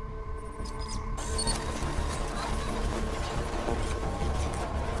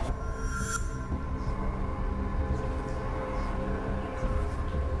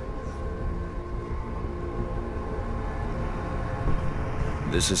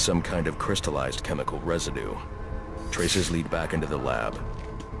 This is some kind of crystallized chemical residue. Traces lead back into the lab.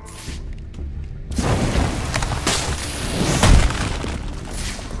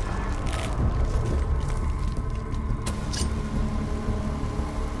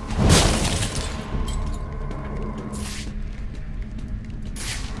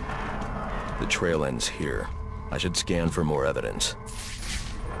 The trail ends here. I should scan for more evidence.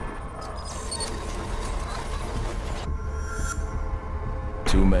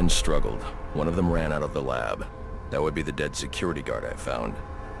 Two men struggled. One of them ran out of the lab. That would be the dead security guard I found.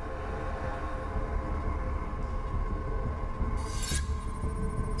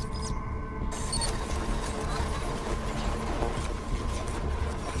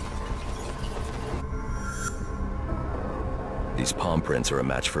 These palm prints are a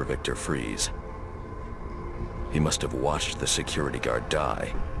match for Victor Freeze. He must have watched the security guard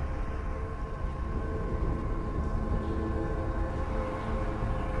die.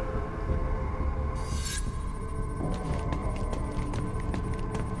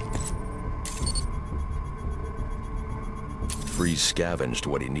 Freeze scavenged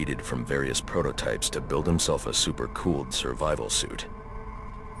what he needed from various prototypes to build himself a super-cooled survival suit.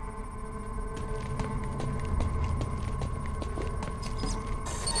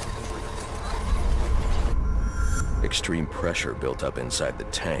 Extreme pressure built up inside the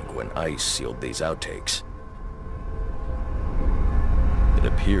tank when ice sealed these outtakes. It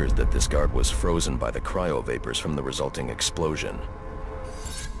appears that this guard was frozen by the cryovapors from the resulting explosion.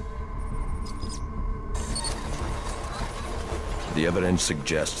 The evidence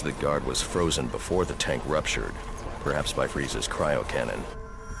suggests the guard was frozen before the tank ruptured, perhaps by Freeze's cryocannon.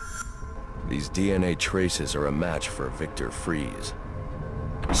 These DNA traces are a match for Victor Freeze.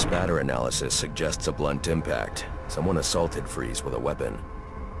 Spatter analysis suggests a blunt impact. Someone assaulted Freeze with a weapon.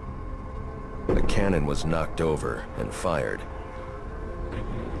 The cannon was knocked over and fired.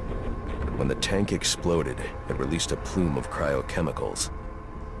 When the tank exploded, it released a plume of cryochemicals.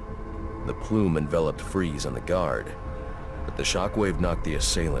 The plume enveloped Freeze and the guard, but the shockwave knocked the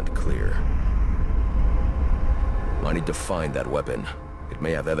assailant clear. I need to find that weapon. It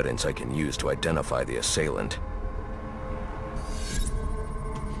may have evidence I can use to identify the assailant.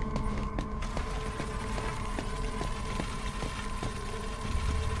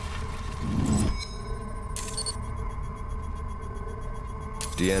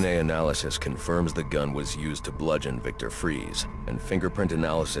 DNA analysis confirms the gun was used to bludgeon Victor Freeze, and fingerprint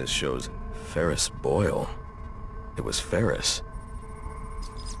analysis shows Ferris Boyle. It was Ferris.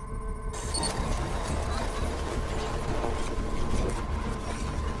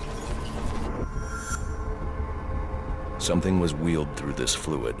 Something was wheeled through this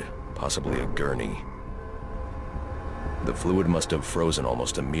fluid, possibly a gurney. The fluid must have frozen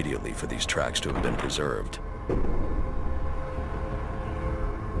almost immediately for these tracks to have been preserved.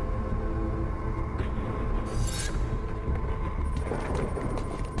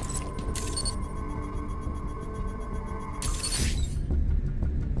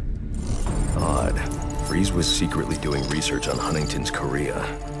 Freeze was secretly doing research on Huntington's Korea,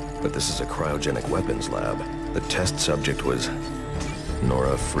 but this is a cryogenic weapons lab. The test subject was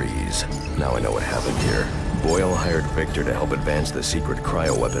Nora Freeze. Now I know what happened here. Boyle hired Victor to help advance the secret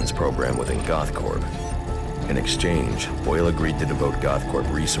cryoweapons program within GothCorp. In exchange, Boyle agreed to devote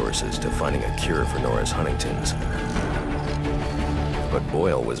GothCorp resources to finding a cure for Nora's Huntington's. But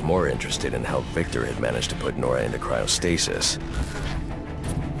Boyle was more interested in how Victor had managed to put Nora into cryostasis.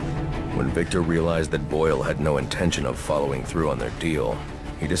 When Victor realized that Boyle had no intention of following through on their deal,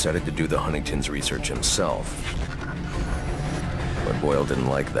 he decided to do the Huntington's research himself. But Boyle didn't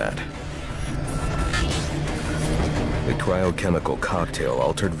like that. The cryochemical cocktail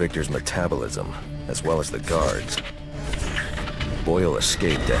altered Victor's metabolism, as well as the guards. Boyle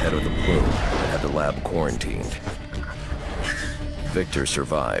escaped ahead of the plume and had the lab quarantined. Victor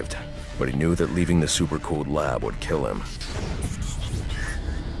survived, but he knew that leaving the supercooled lab would kill him.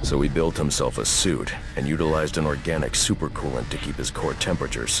 So he built himself a suit and utilized an organic supercoolant to keep his core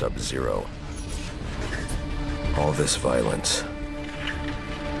temperature sub-zero. All this violence.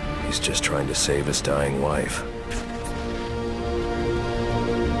 He's just trying to save his dying wife.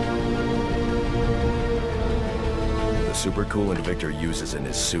 The supercoolant Victor uses in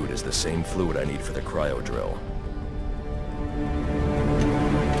his suit is the same fluid I need for the cryo drill.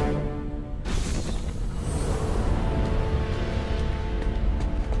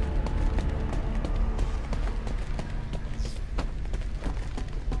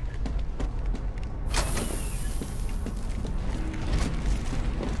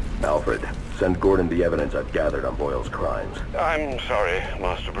 Alfred, send Gordon the evidence I've gathered on Boyle's crimes. I'm sorry,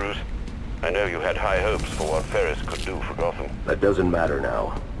 Master Bruce. I know you had high hopes for what Ferris could do for Gotham. That doesn't matter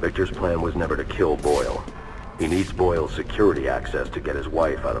now. Victor's plan was never to kill Boyle. He needs Boyle's security access to get his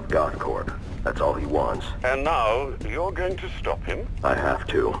wife out of GothCorp. That's all he wants. And now, you're going to stop him? I have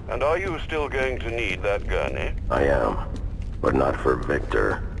to. And are you still going to need that gurney? I am. But not for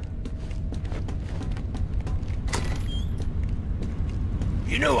Victor.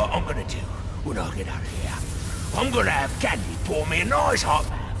 You know what I'm gonna do when I get out of here? I'm gonna have Candy pour me a nice hot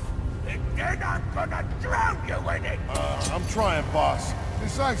bath. And then I'm gonna drown you in it. I'm trying, boss.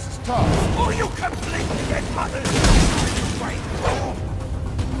 This ice is tough. Oh, you completely get mothered. Wait. Oh.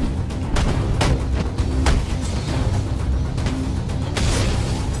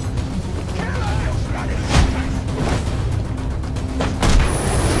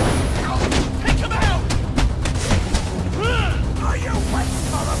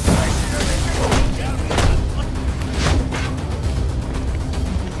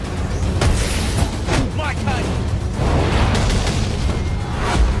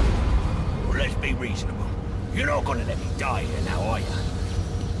 You're not gonna let me die here now, are you?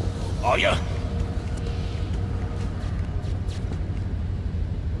 Are you?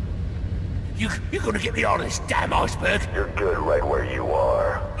 You're gonna get me on this damn iceberg? You're good right where you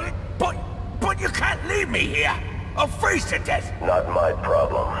are. But you can't leave me here! I'll freeze to death! Not my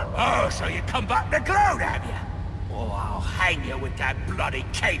problem. Oh, so you come back to gloat, have you? Oh, I'll hang you with that bloody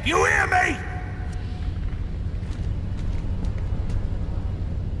cape, you hear me?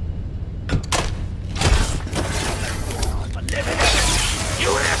 You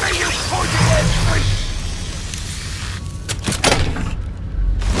hear me, you poison-head freak!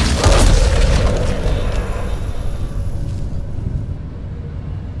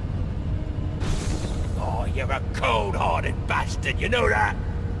 Oh, you're a cold-hearted bastard, you know that?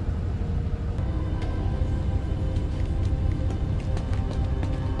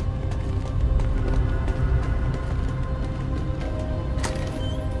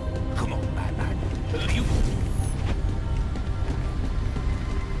 Come on, madman. You...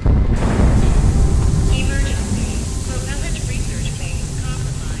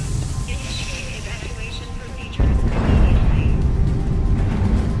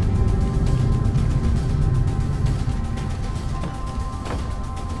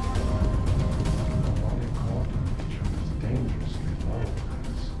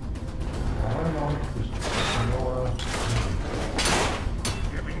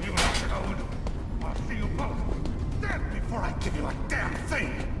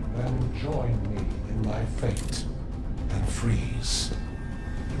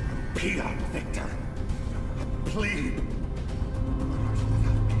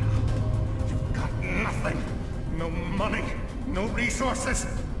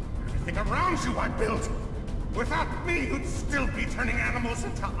 Everything around you I built. Without me, you'd still be turning animals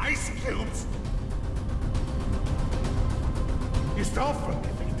into ice cubes. You stole from me,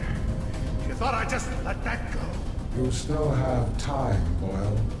 Victor. You thought I'd just let that go. You still have time,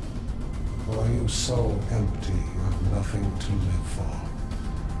 Boyle. Or are you so empty you have nothing to live for?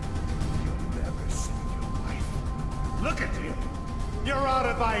 You'll never see your wife. Look at you. You're out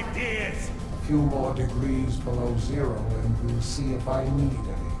of ideas. A few more degrees below zero and we'll see if I need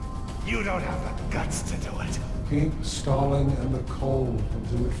any. You don't have the guts to do it. Keep stalling and the cold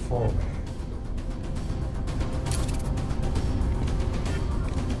will do it for me.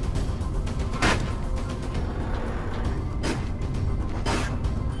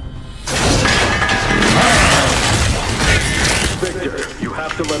 Victor, you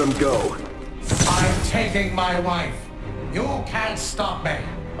have to let him go. I'm taking my wife. You can't stop me.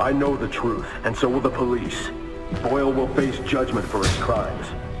 I know the truth, and so will the police. Boyle will face judgment for his crimes.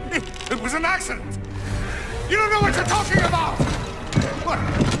 It was an accident! You don't know what you're talking about! What?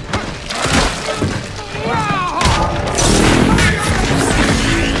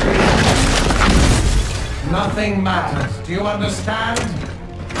 Nothing matters. Do you understand?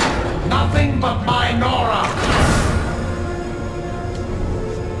 nothing but my Nora!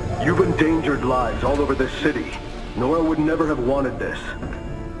 You've endangered lives all over this city. Nora would never have wanted this.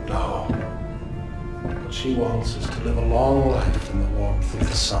 No. What she wants is to live a long life in the warmth of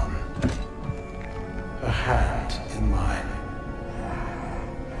the sun. Her hand in mine.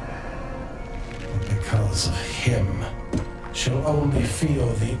 And because of him, she'll only feel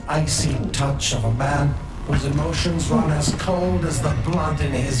the icy touch of a man whose emotions run as cold as the blood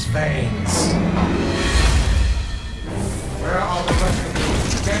in his veins. Where are the rest of you?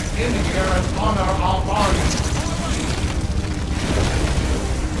 Get in here and honor our bargain.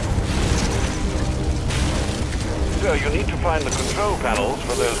 So you need to find the control panels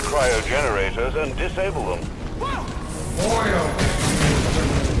for those cryogenerators and disable them. Boyle!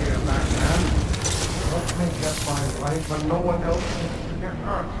 Here, Batman. Let me get my life and no one else can get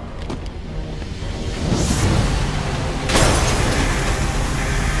hurt.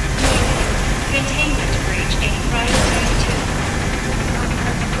 Containment breach in Cryotech 2.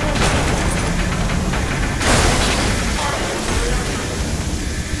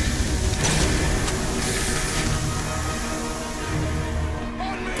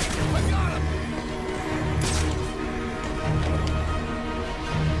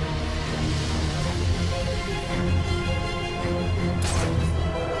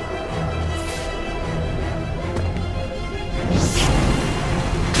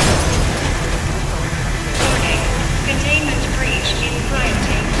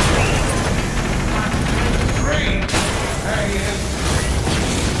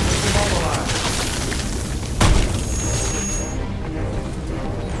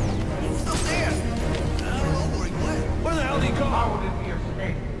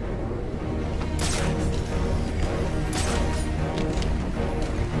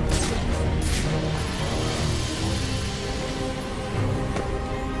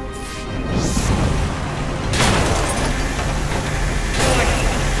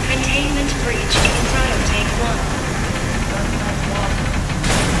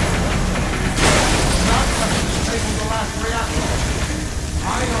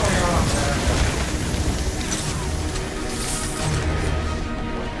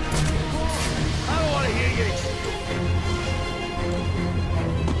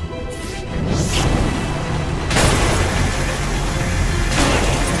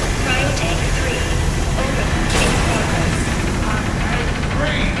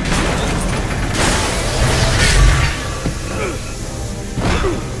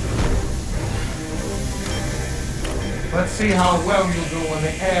 Let's see how well you do when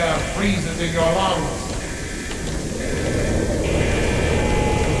the air freezes in your lungs.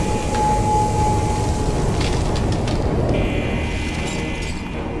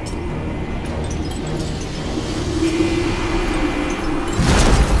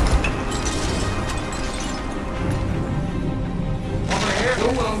 Over here, you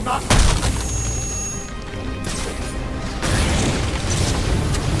will not...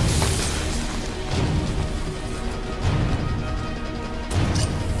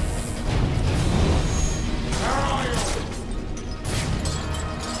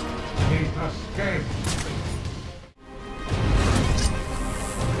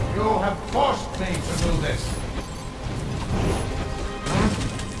 You have forced me to do this.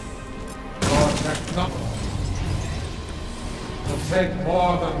 Your technology will take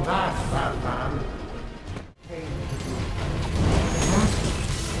more than that, Batman.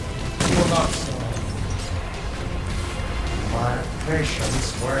 You will not so. My patience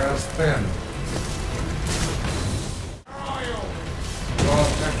wears thin. Where are you? Your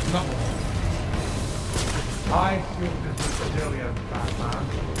technology. I feel this is brilliant, Batman.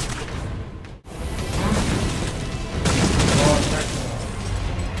 Your technology.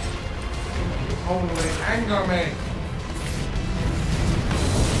 You only anger me.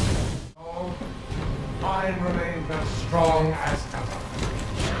 Oh, mine remains as strong as ever.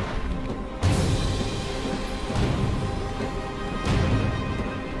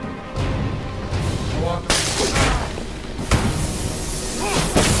 What?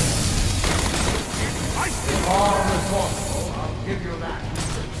 Far resourceful, I'll give you that.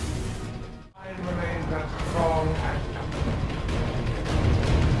 Mine remains as strong as ever.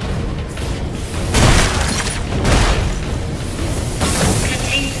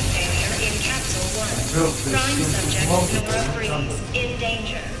 Containment failure in Capsule 1. Prime subject Nora Freeze in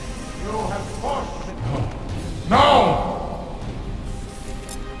danger. You have forced me. No!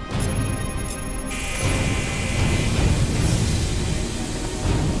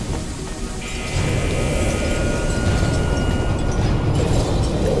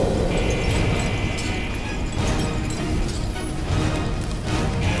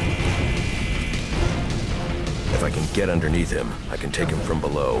 can get underneath him, I can take him from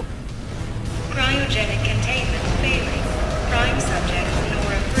below. Cryogenic containment failing. Prime subject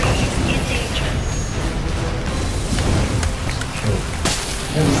Nora Freeze in danger.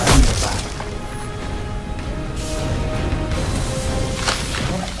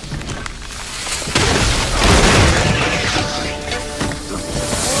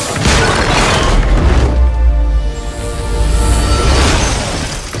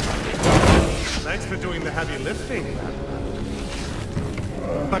 Thanks for doing the heavy lifting,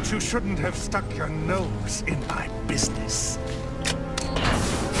 but you shouldn't have stuck your nose in my business.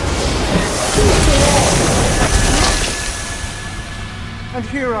 And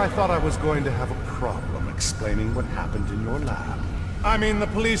here I thought I was going to have a problem explaining what happened in your lab. I mean, the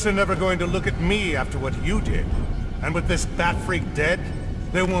police are never going to look at me after what you did. And with this bat freak dead,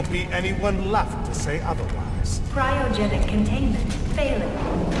 there won't be anyone left to say otherwise. Cryogenic containment failing.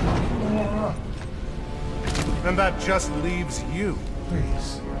 And that just leaves you.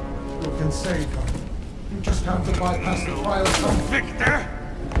 Please, you can save her. You just have to bypass the trial. Victor!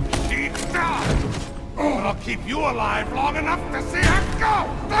 She's done! Oh, I'll keep you alive long enough to see her go!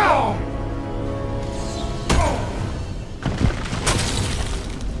 No!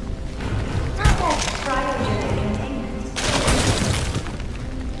 Cryogenic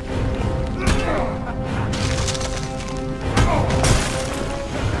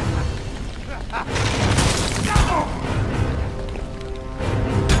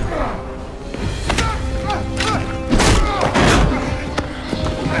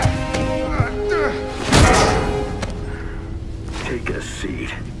Take a seat,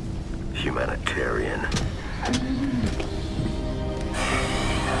 humanitarian.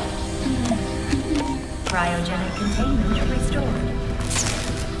 Cryogenic containment restored.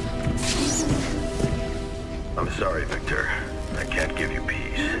 I'm sorry, Victor. I can't give you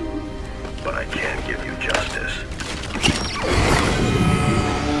peace, but I can give you justice.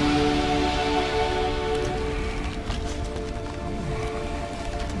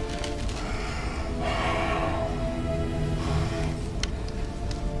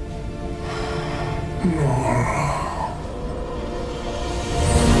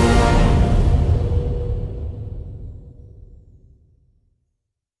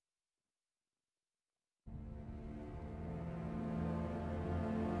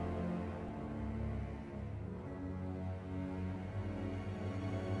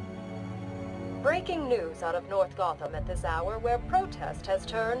 Breaking news out of North Gotham at this hour, where protest has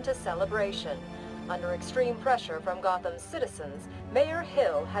turned to celebration. Under extreme pressure from Gotham's citizens, Mayor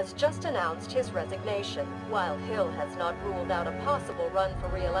Hill has just announced his resignation. While Hill has not ruled out a possible run for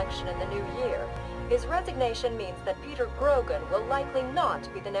re-election in the new year, his resignation means that Peter Grogan will likely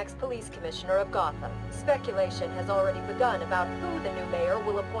not be the next police commissioner of Gotham. Speculation has already begun about who the new mayor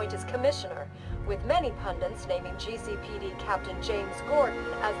will appoint as commissioner, with many pundits naming GCPD Captain James Gordon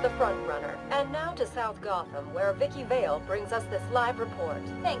as the frontrunner. And now to South Gotham, where Vicky Vale brings us this live report.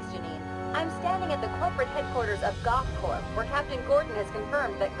 Thanks, Janine. I'm standing at the corporate headquarters of GothCorp, where Captain Gordon has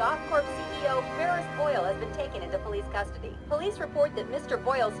confirmed that GothCorp CEO Ferris Boyle has been taken into police custody. Police report that Mr.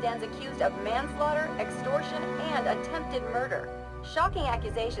 Boyle stands accused of manslaughter, extortion, and attempted murder. Shocking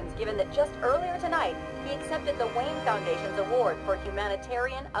accusations given that just earlier tonight, he accepted the Wayne Foundation's award for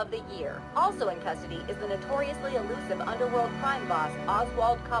Humanitarian of the Year. Also in custody is the notoriously elusive underworld crime boss,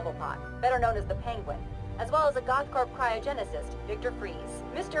 Oswald Cobblepot, better known as the Penguin, as well as a GothCorp cryogenicist, Victor Freeze.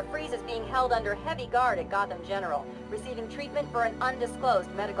 Mr. Freeze is being held under heavy guard at Gotham General, receiving treatment for an undisclosed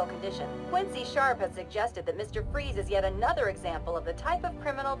medical condition. Quincy Sharp has suggested that Mr. Freeze is yet another example of the type of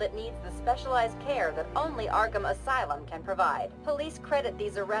criminal that needs the specialized care that only Arkham Asylum can provide. Police credit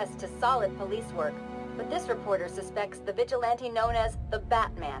these arrests to solid police work, but this reporter suspects the vigilante known as the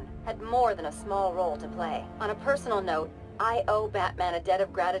Batman had more than a small role to play. On a personal note, I owe Batman a debt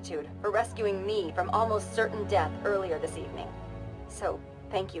of gratitude for rescuing me from almost certain death earlier this evening. So,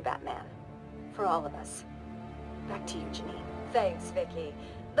 thank you, Batman. For all of us. Back to you, Janine. Thanks, Vicky.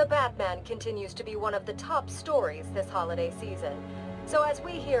 The Batman continues to be one of the top stories this holiday season. So as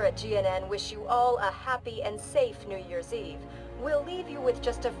we here at GNN wish you all a happy and safe New Year's Eve, we'll leave you with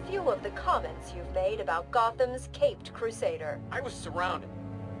just a few of the comments you've made about Gotham's Caped Crusader. I was surrounded.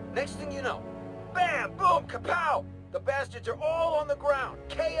 Next thing you know, bam, boom, kapow! The bastards are all on the ground,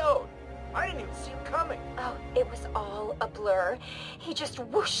 KO'd. I didn't even see him coming. Oh, it was all a blur. He just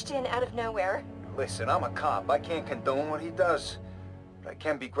whooshed in out of nowhere. Listen, I'm a cop. I can't condone what he does. But I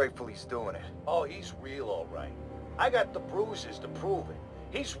can be grateful he's doing it. Oh, he's real, all right. I got the bruises to prove it.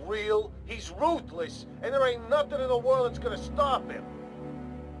 He's real, he's ruthless, and there ain't nothing in the world that's gonna stop him.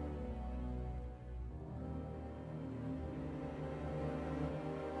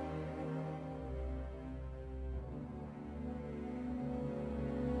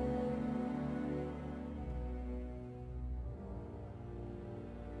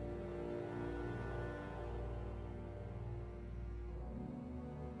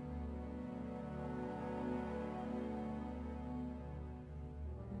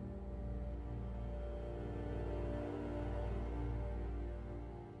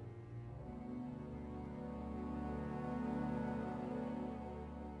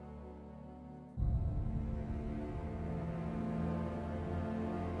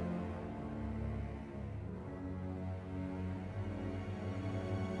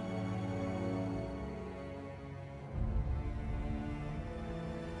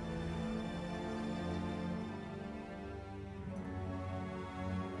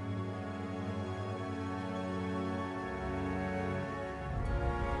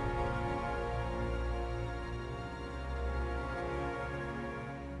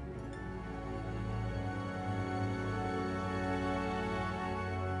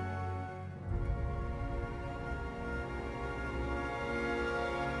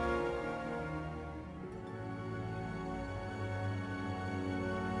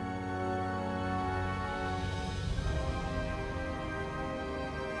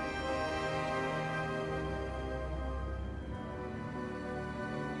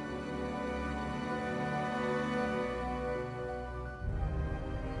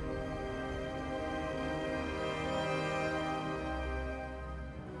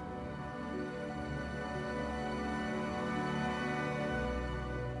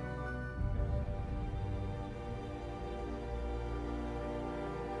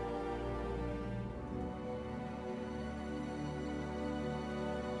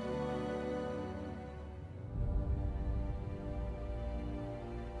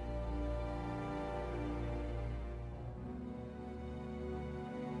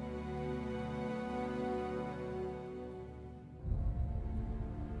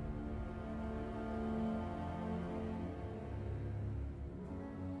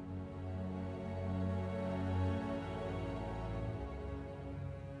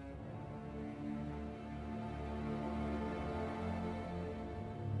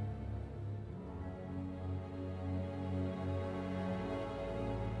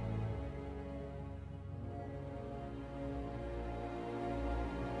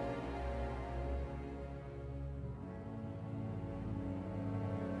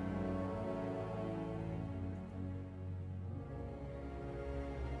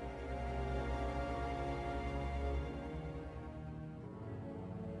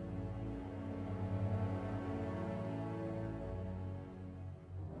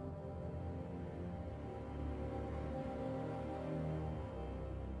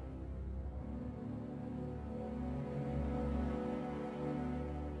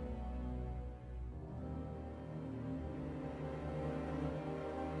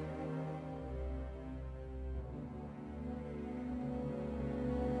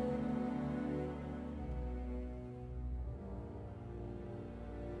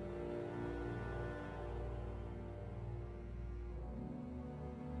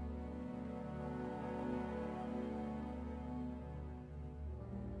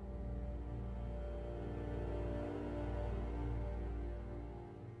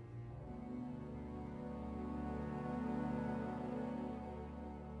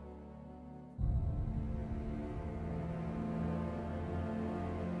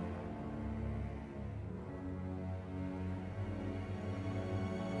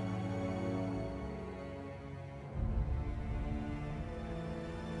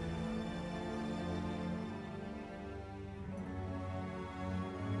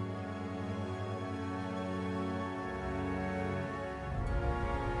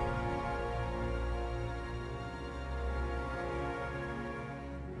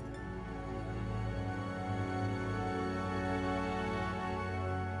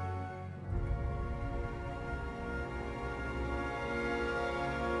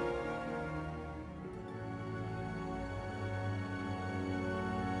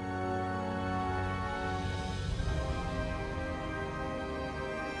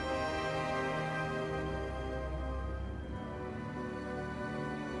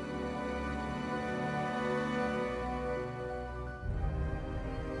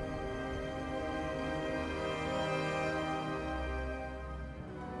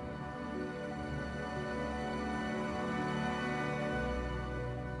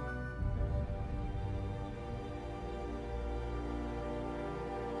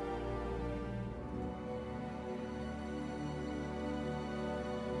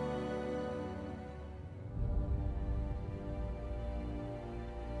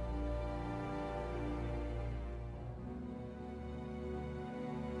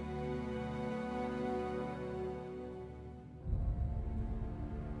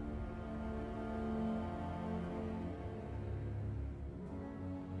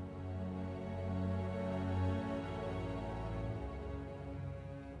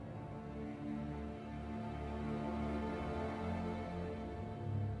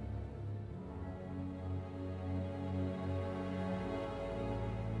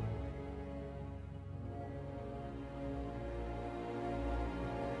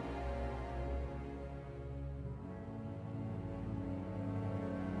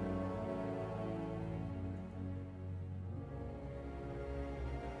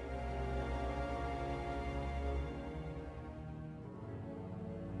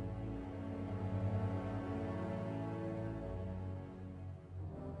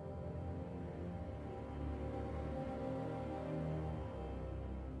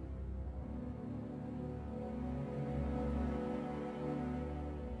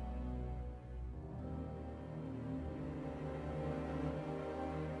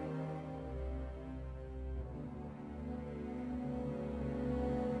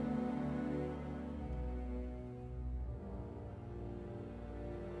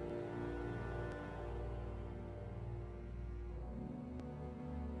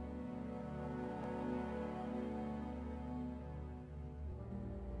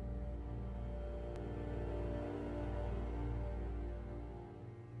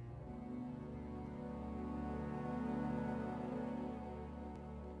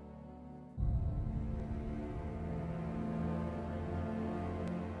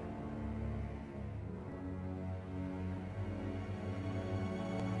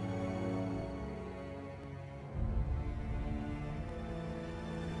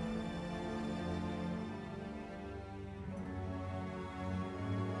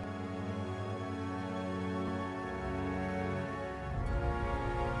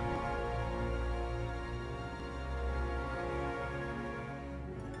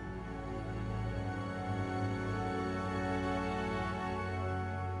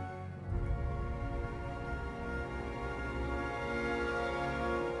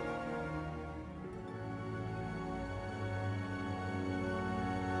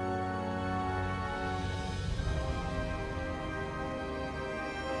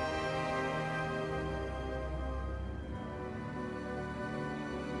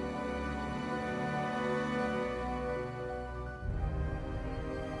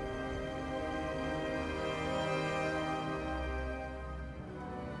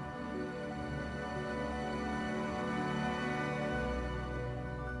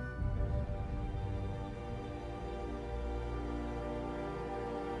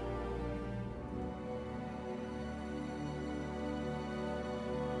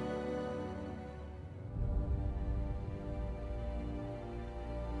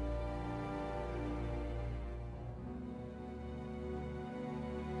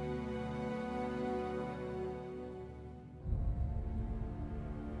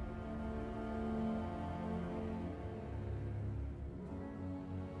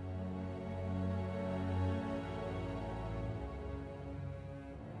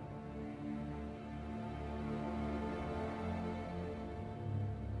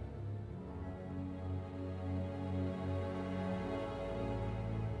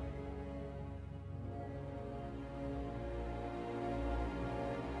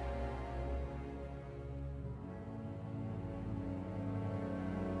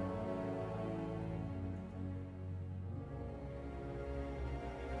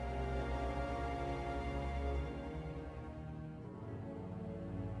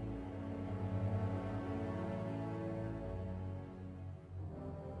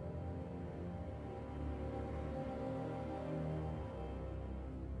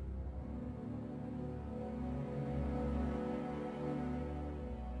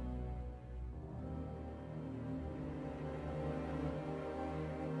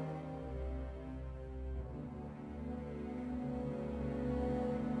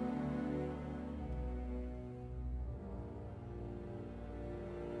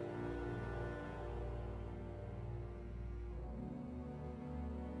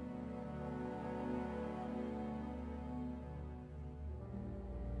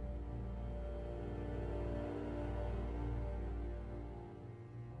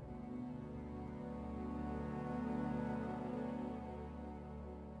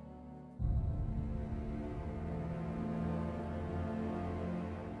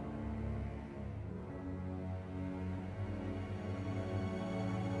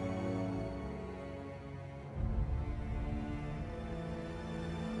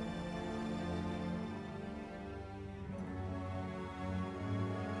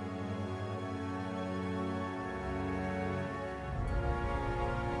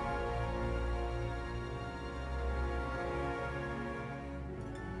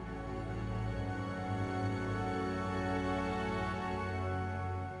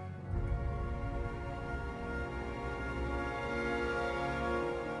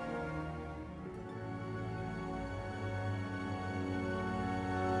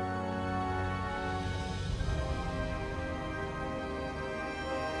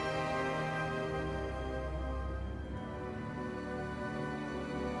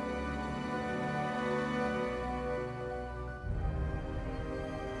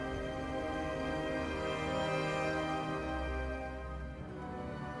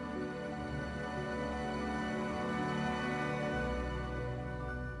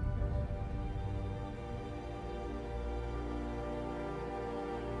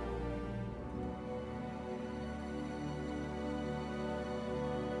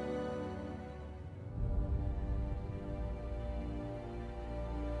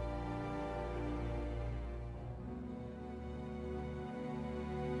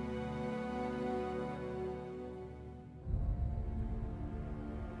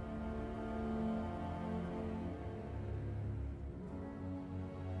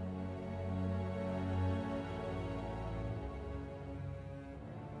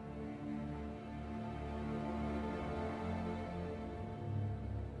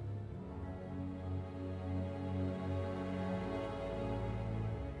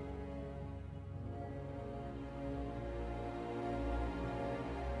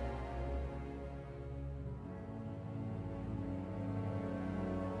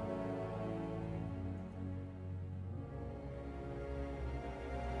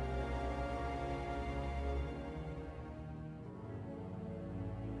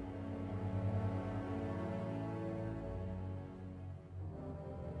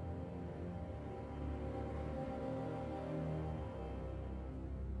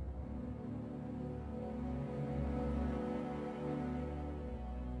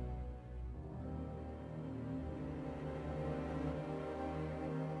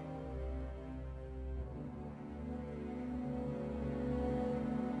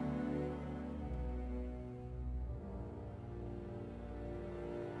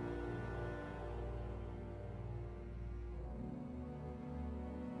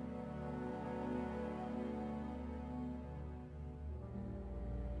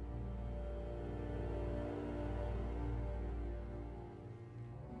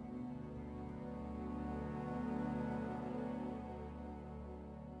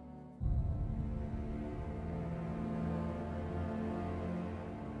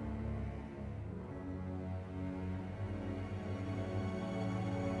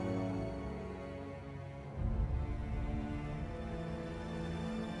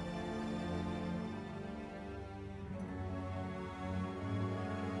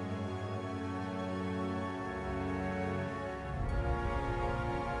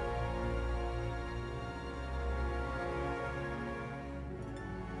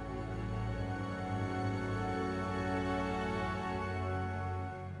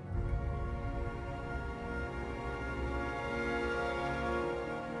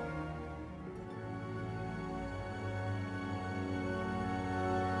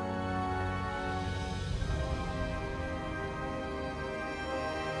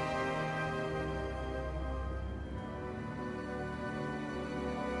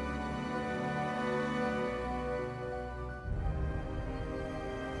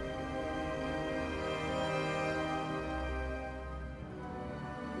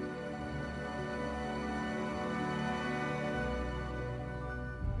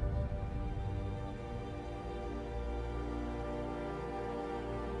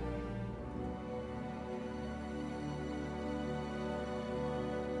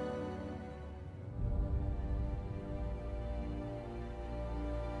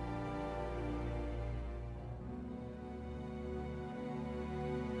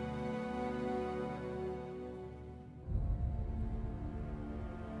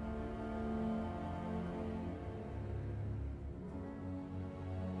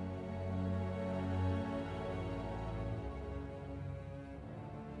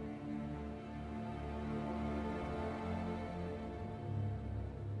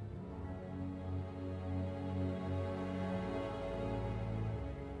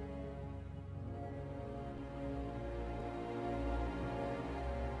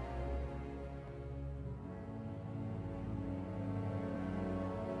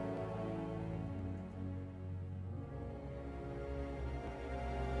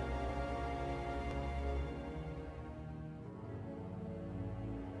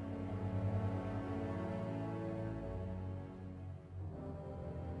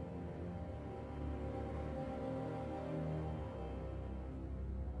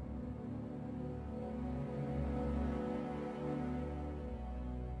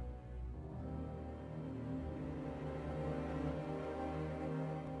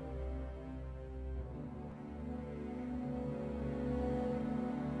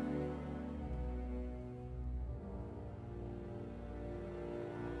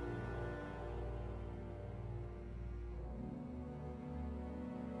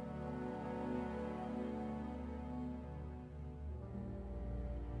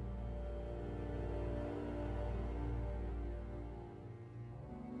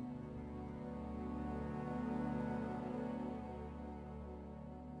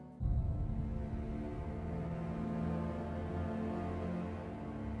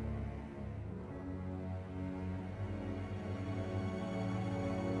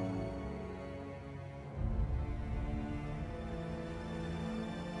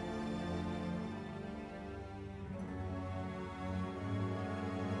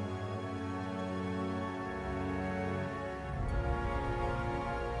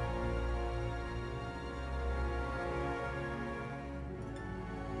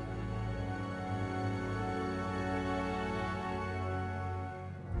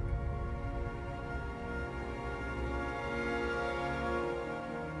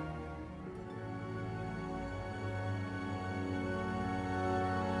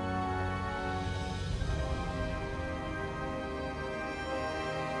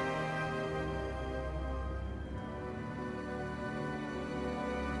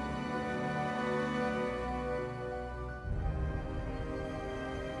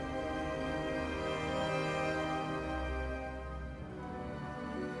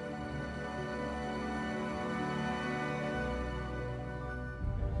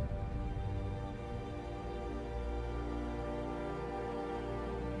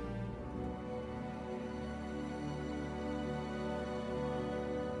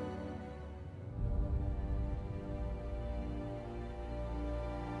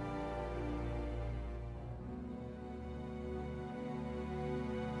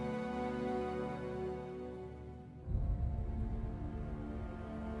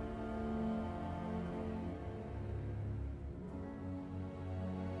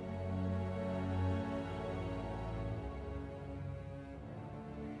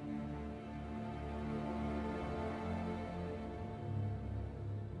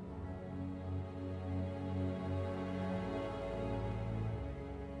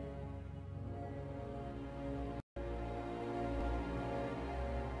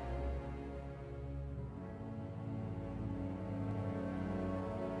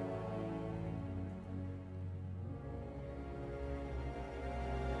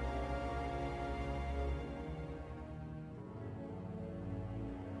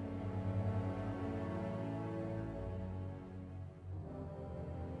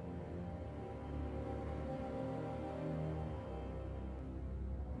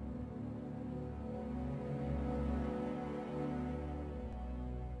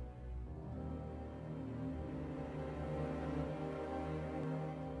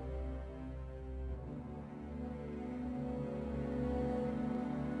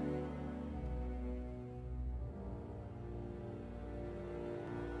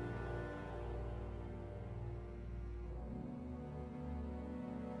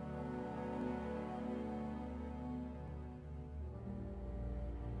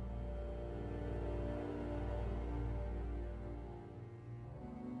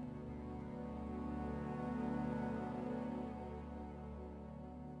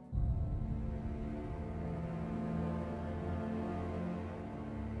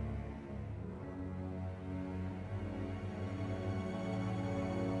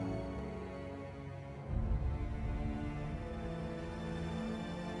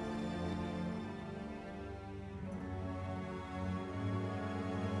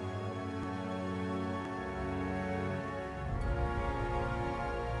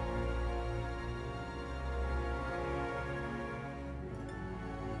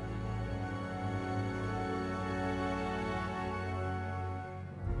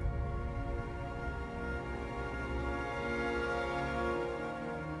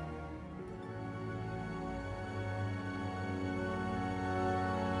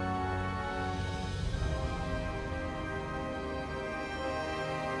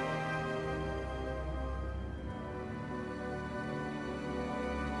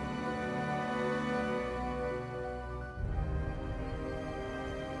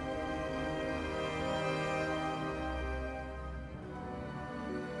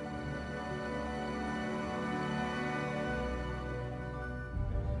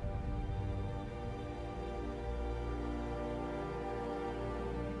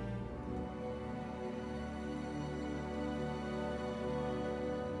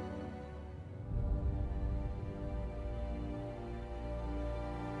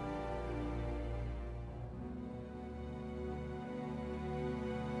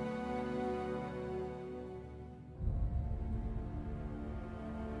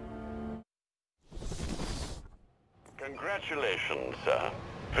 Congratulations, sir.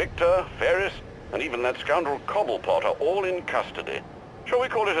 Victor, Ferris, and even that scoundrel Cobblepot are all in custody. Shall we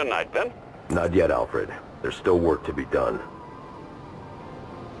call it a night, then? Not yet, Alfred. There's still work to be done.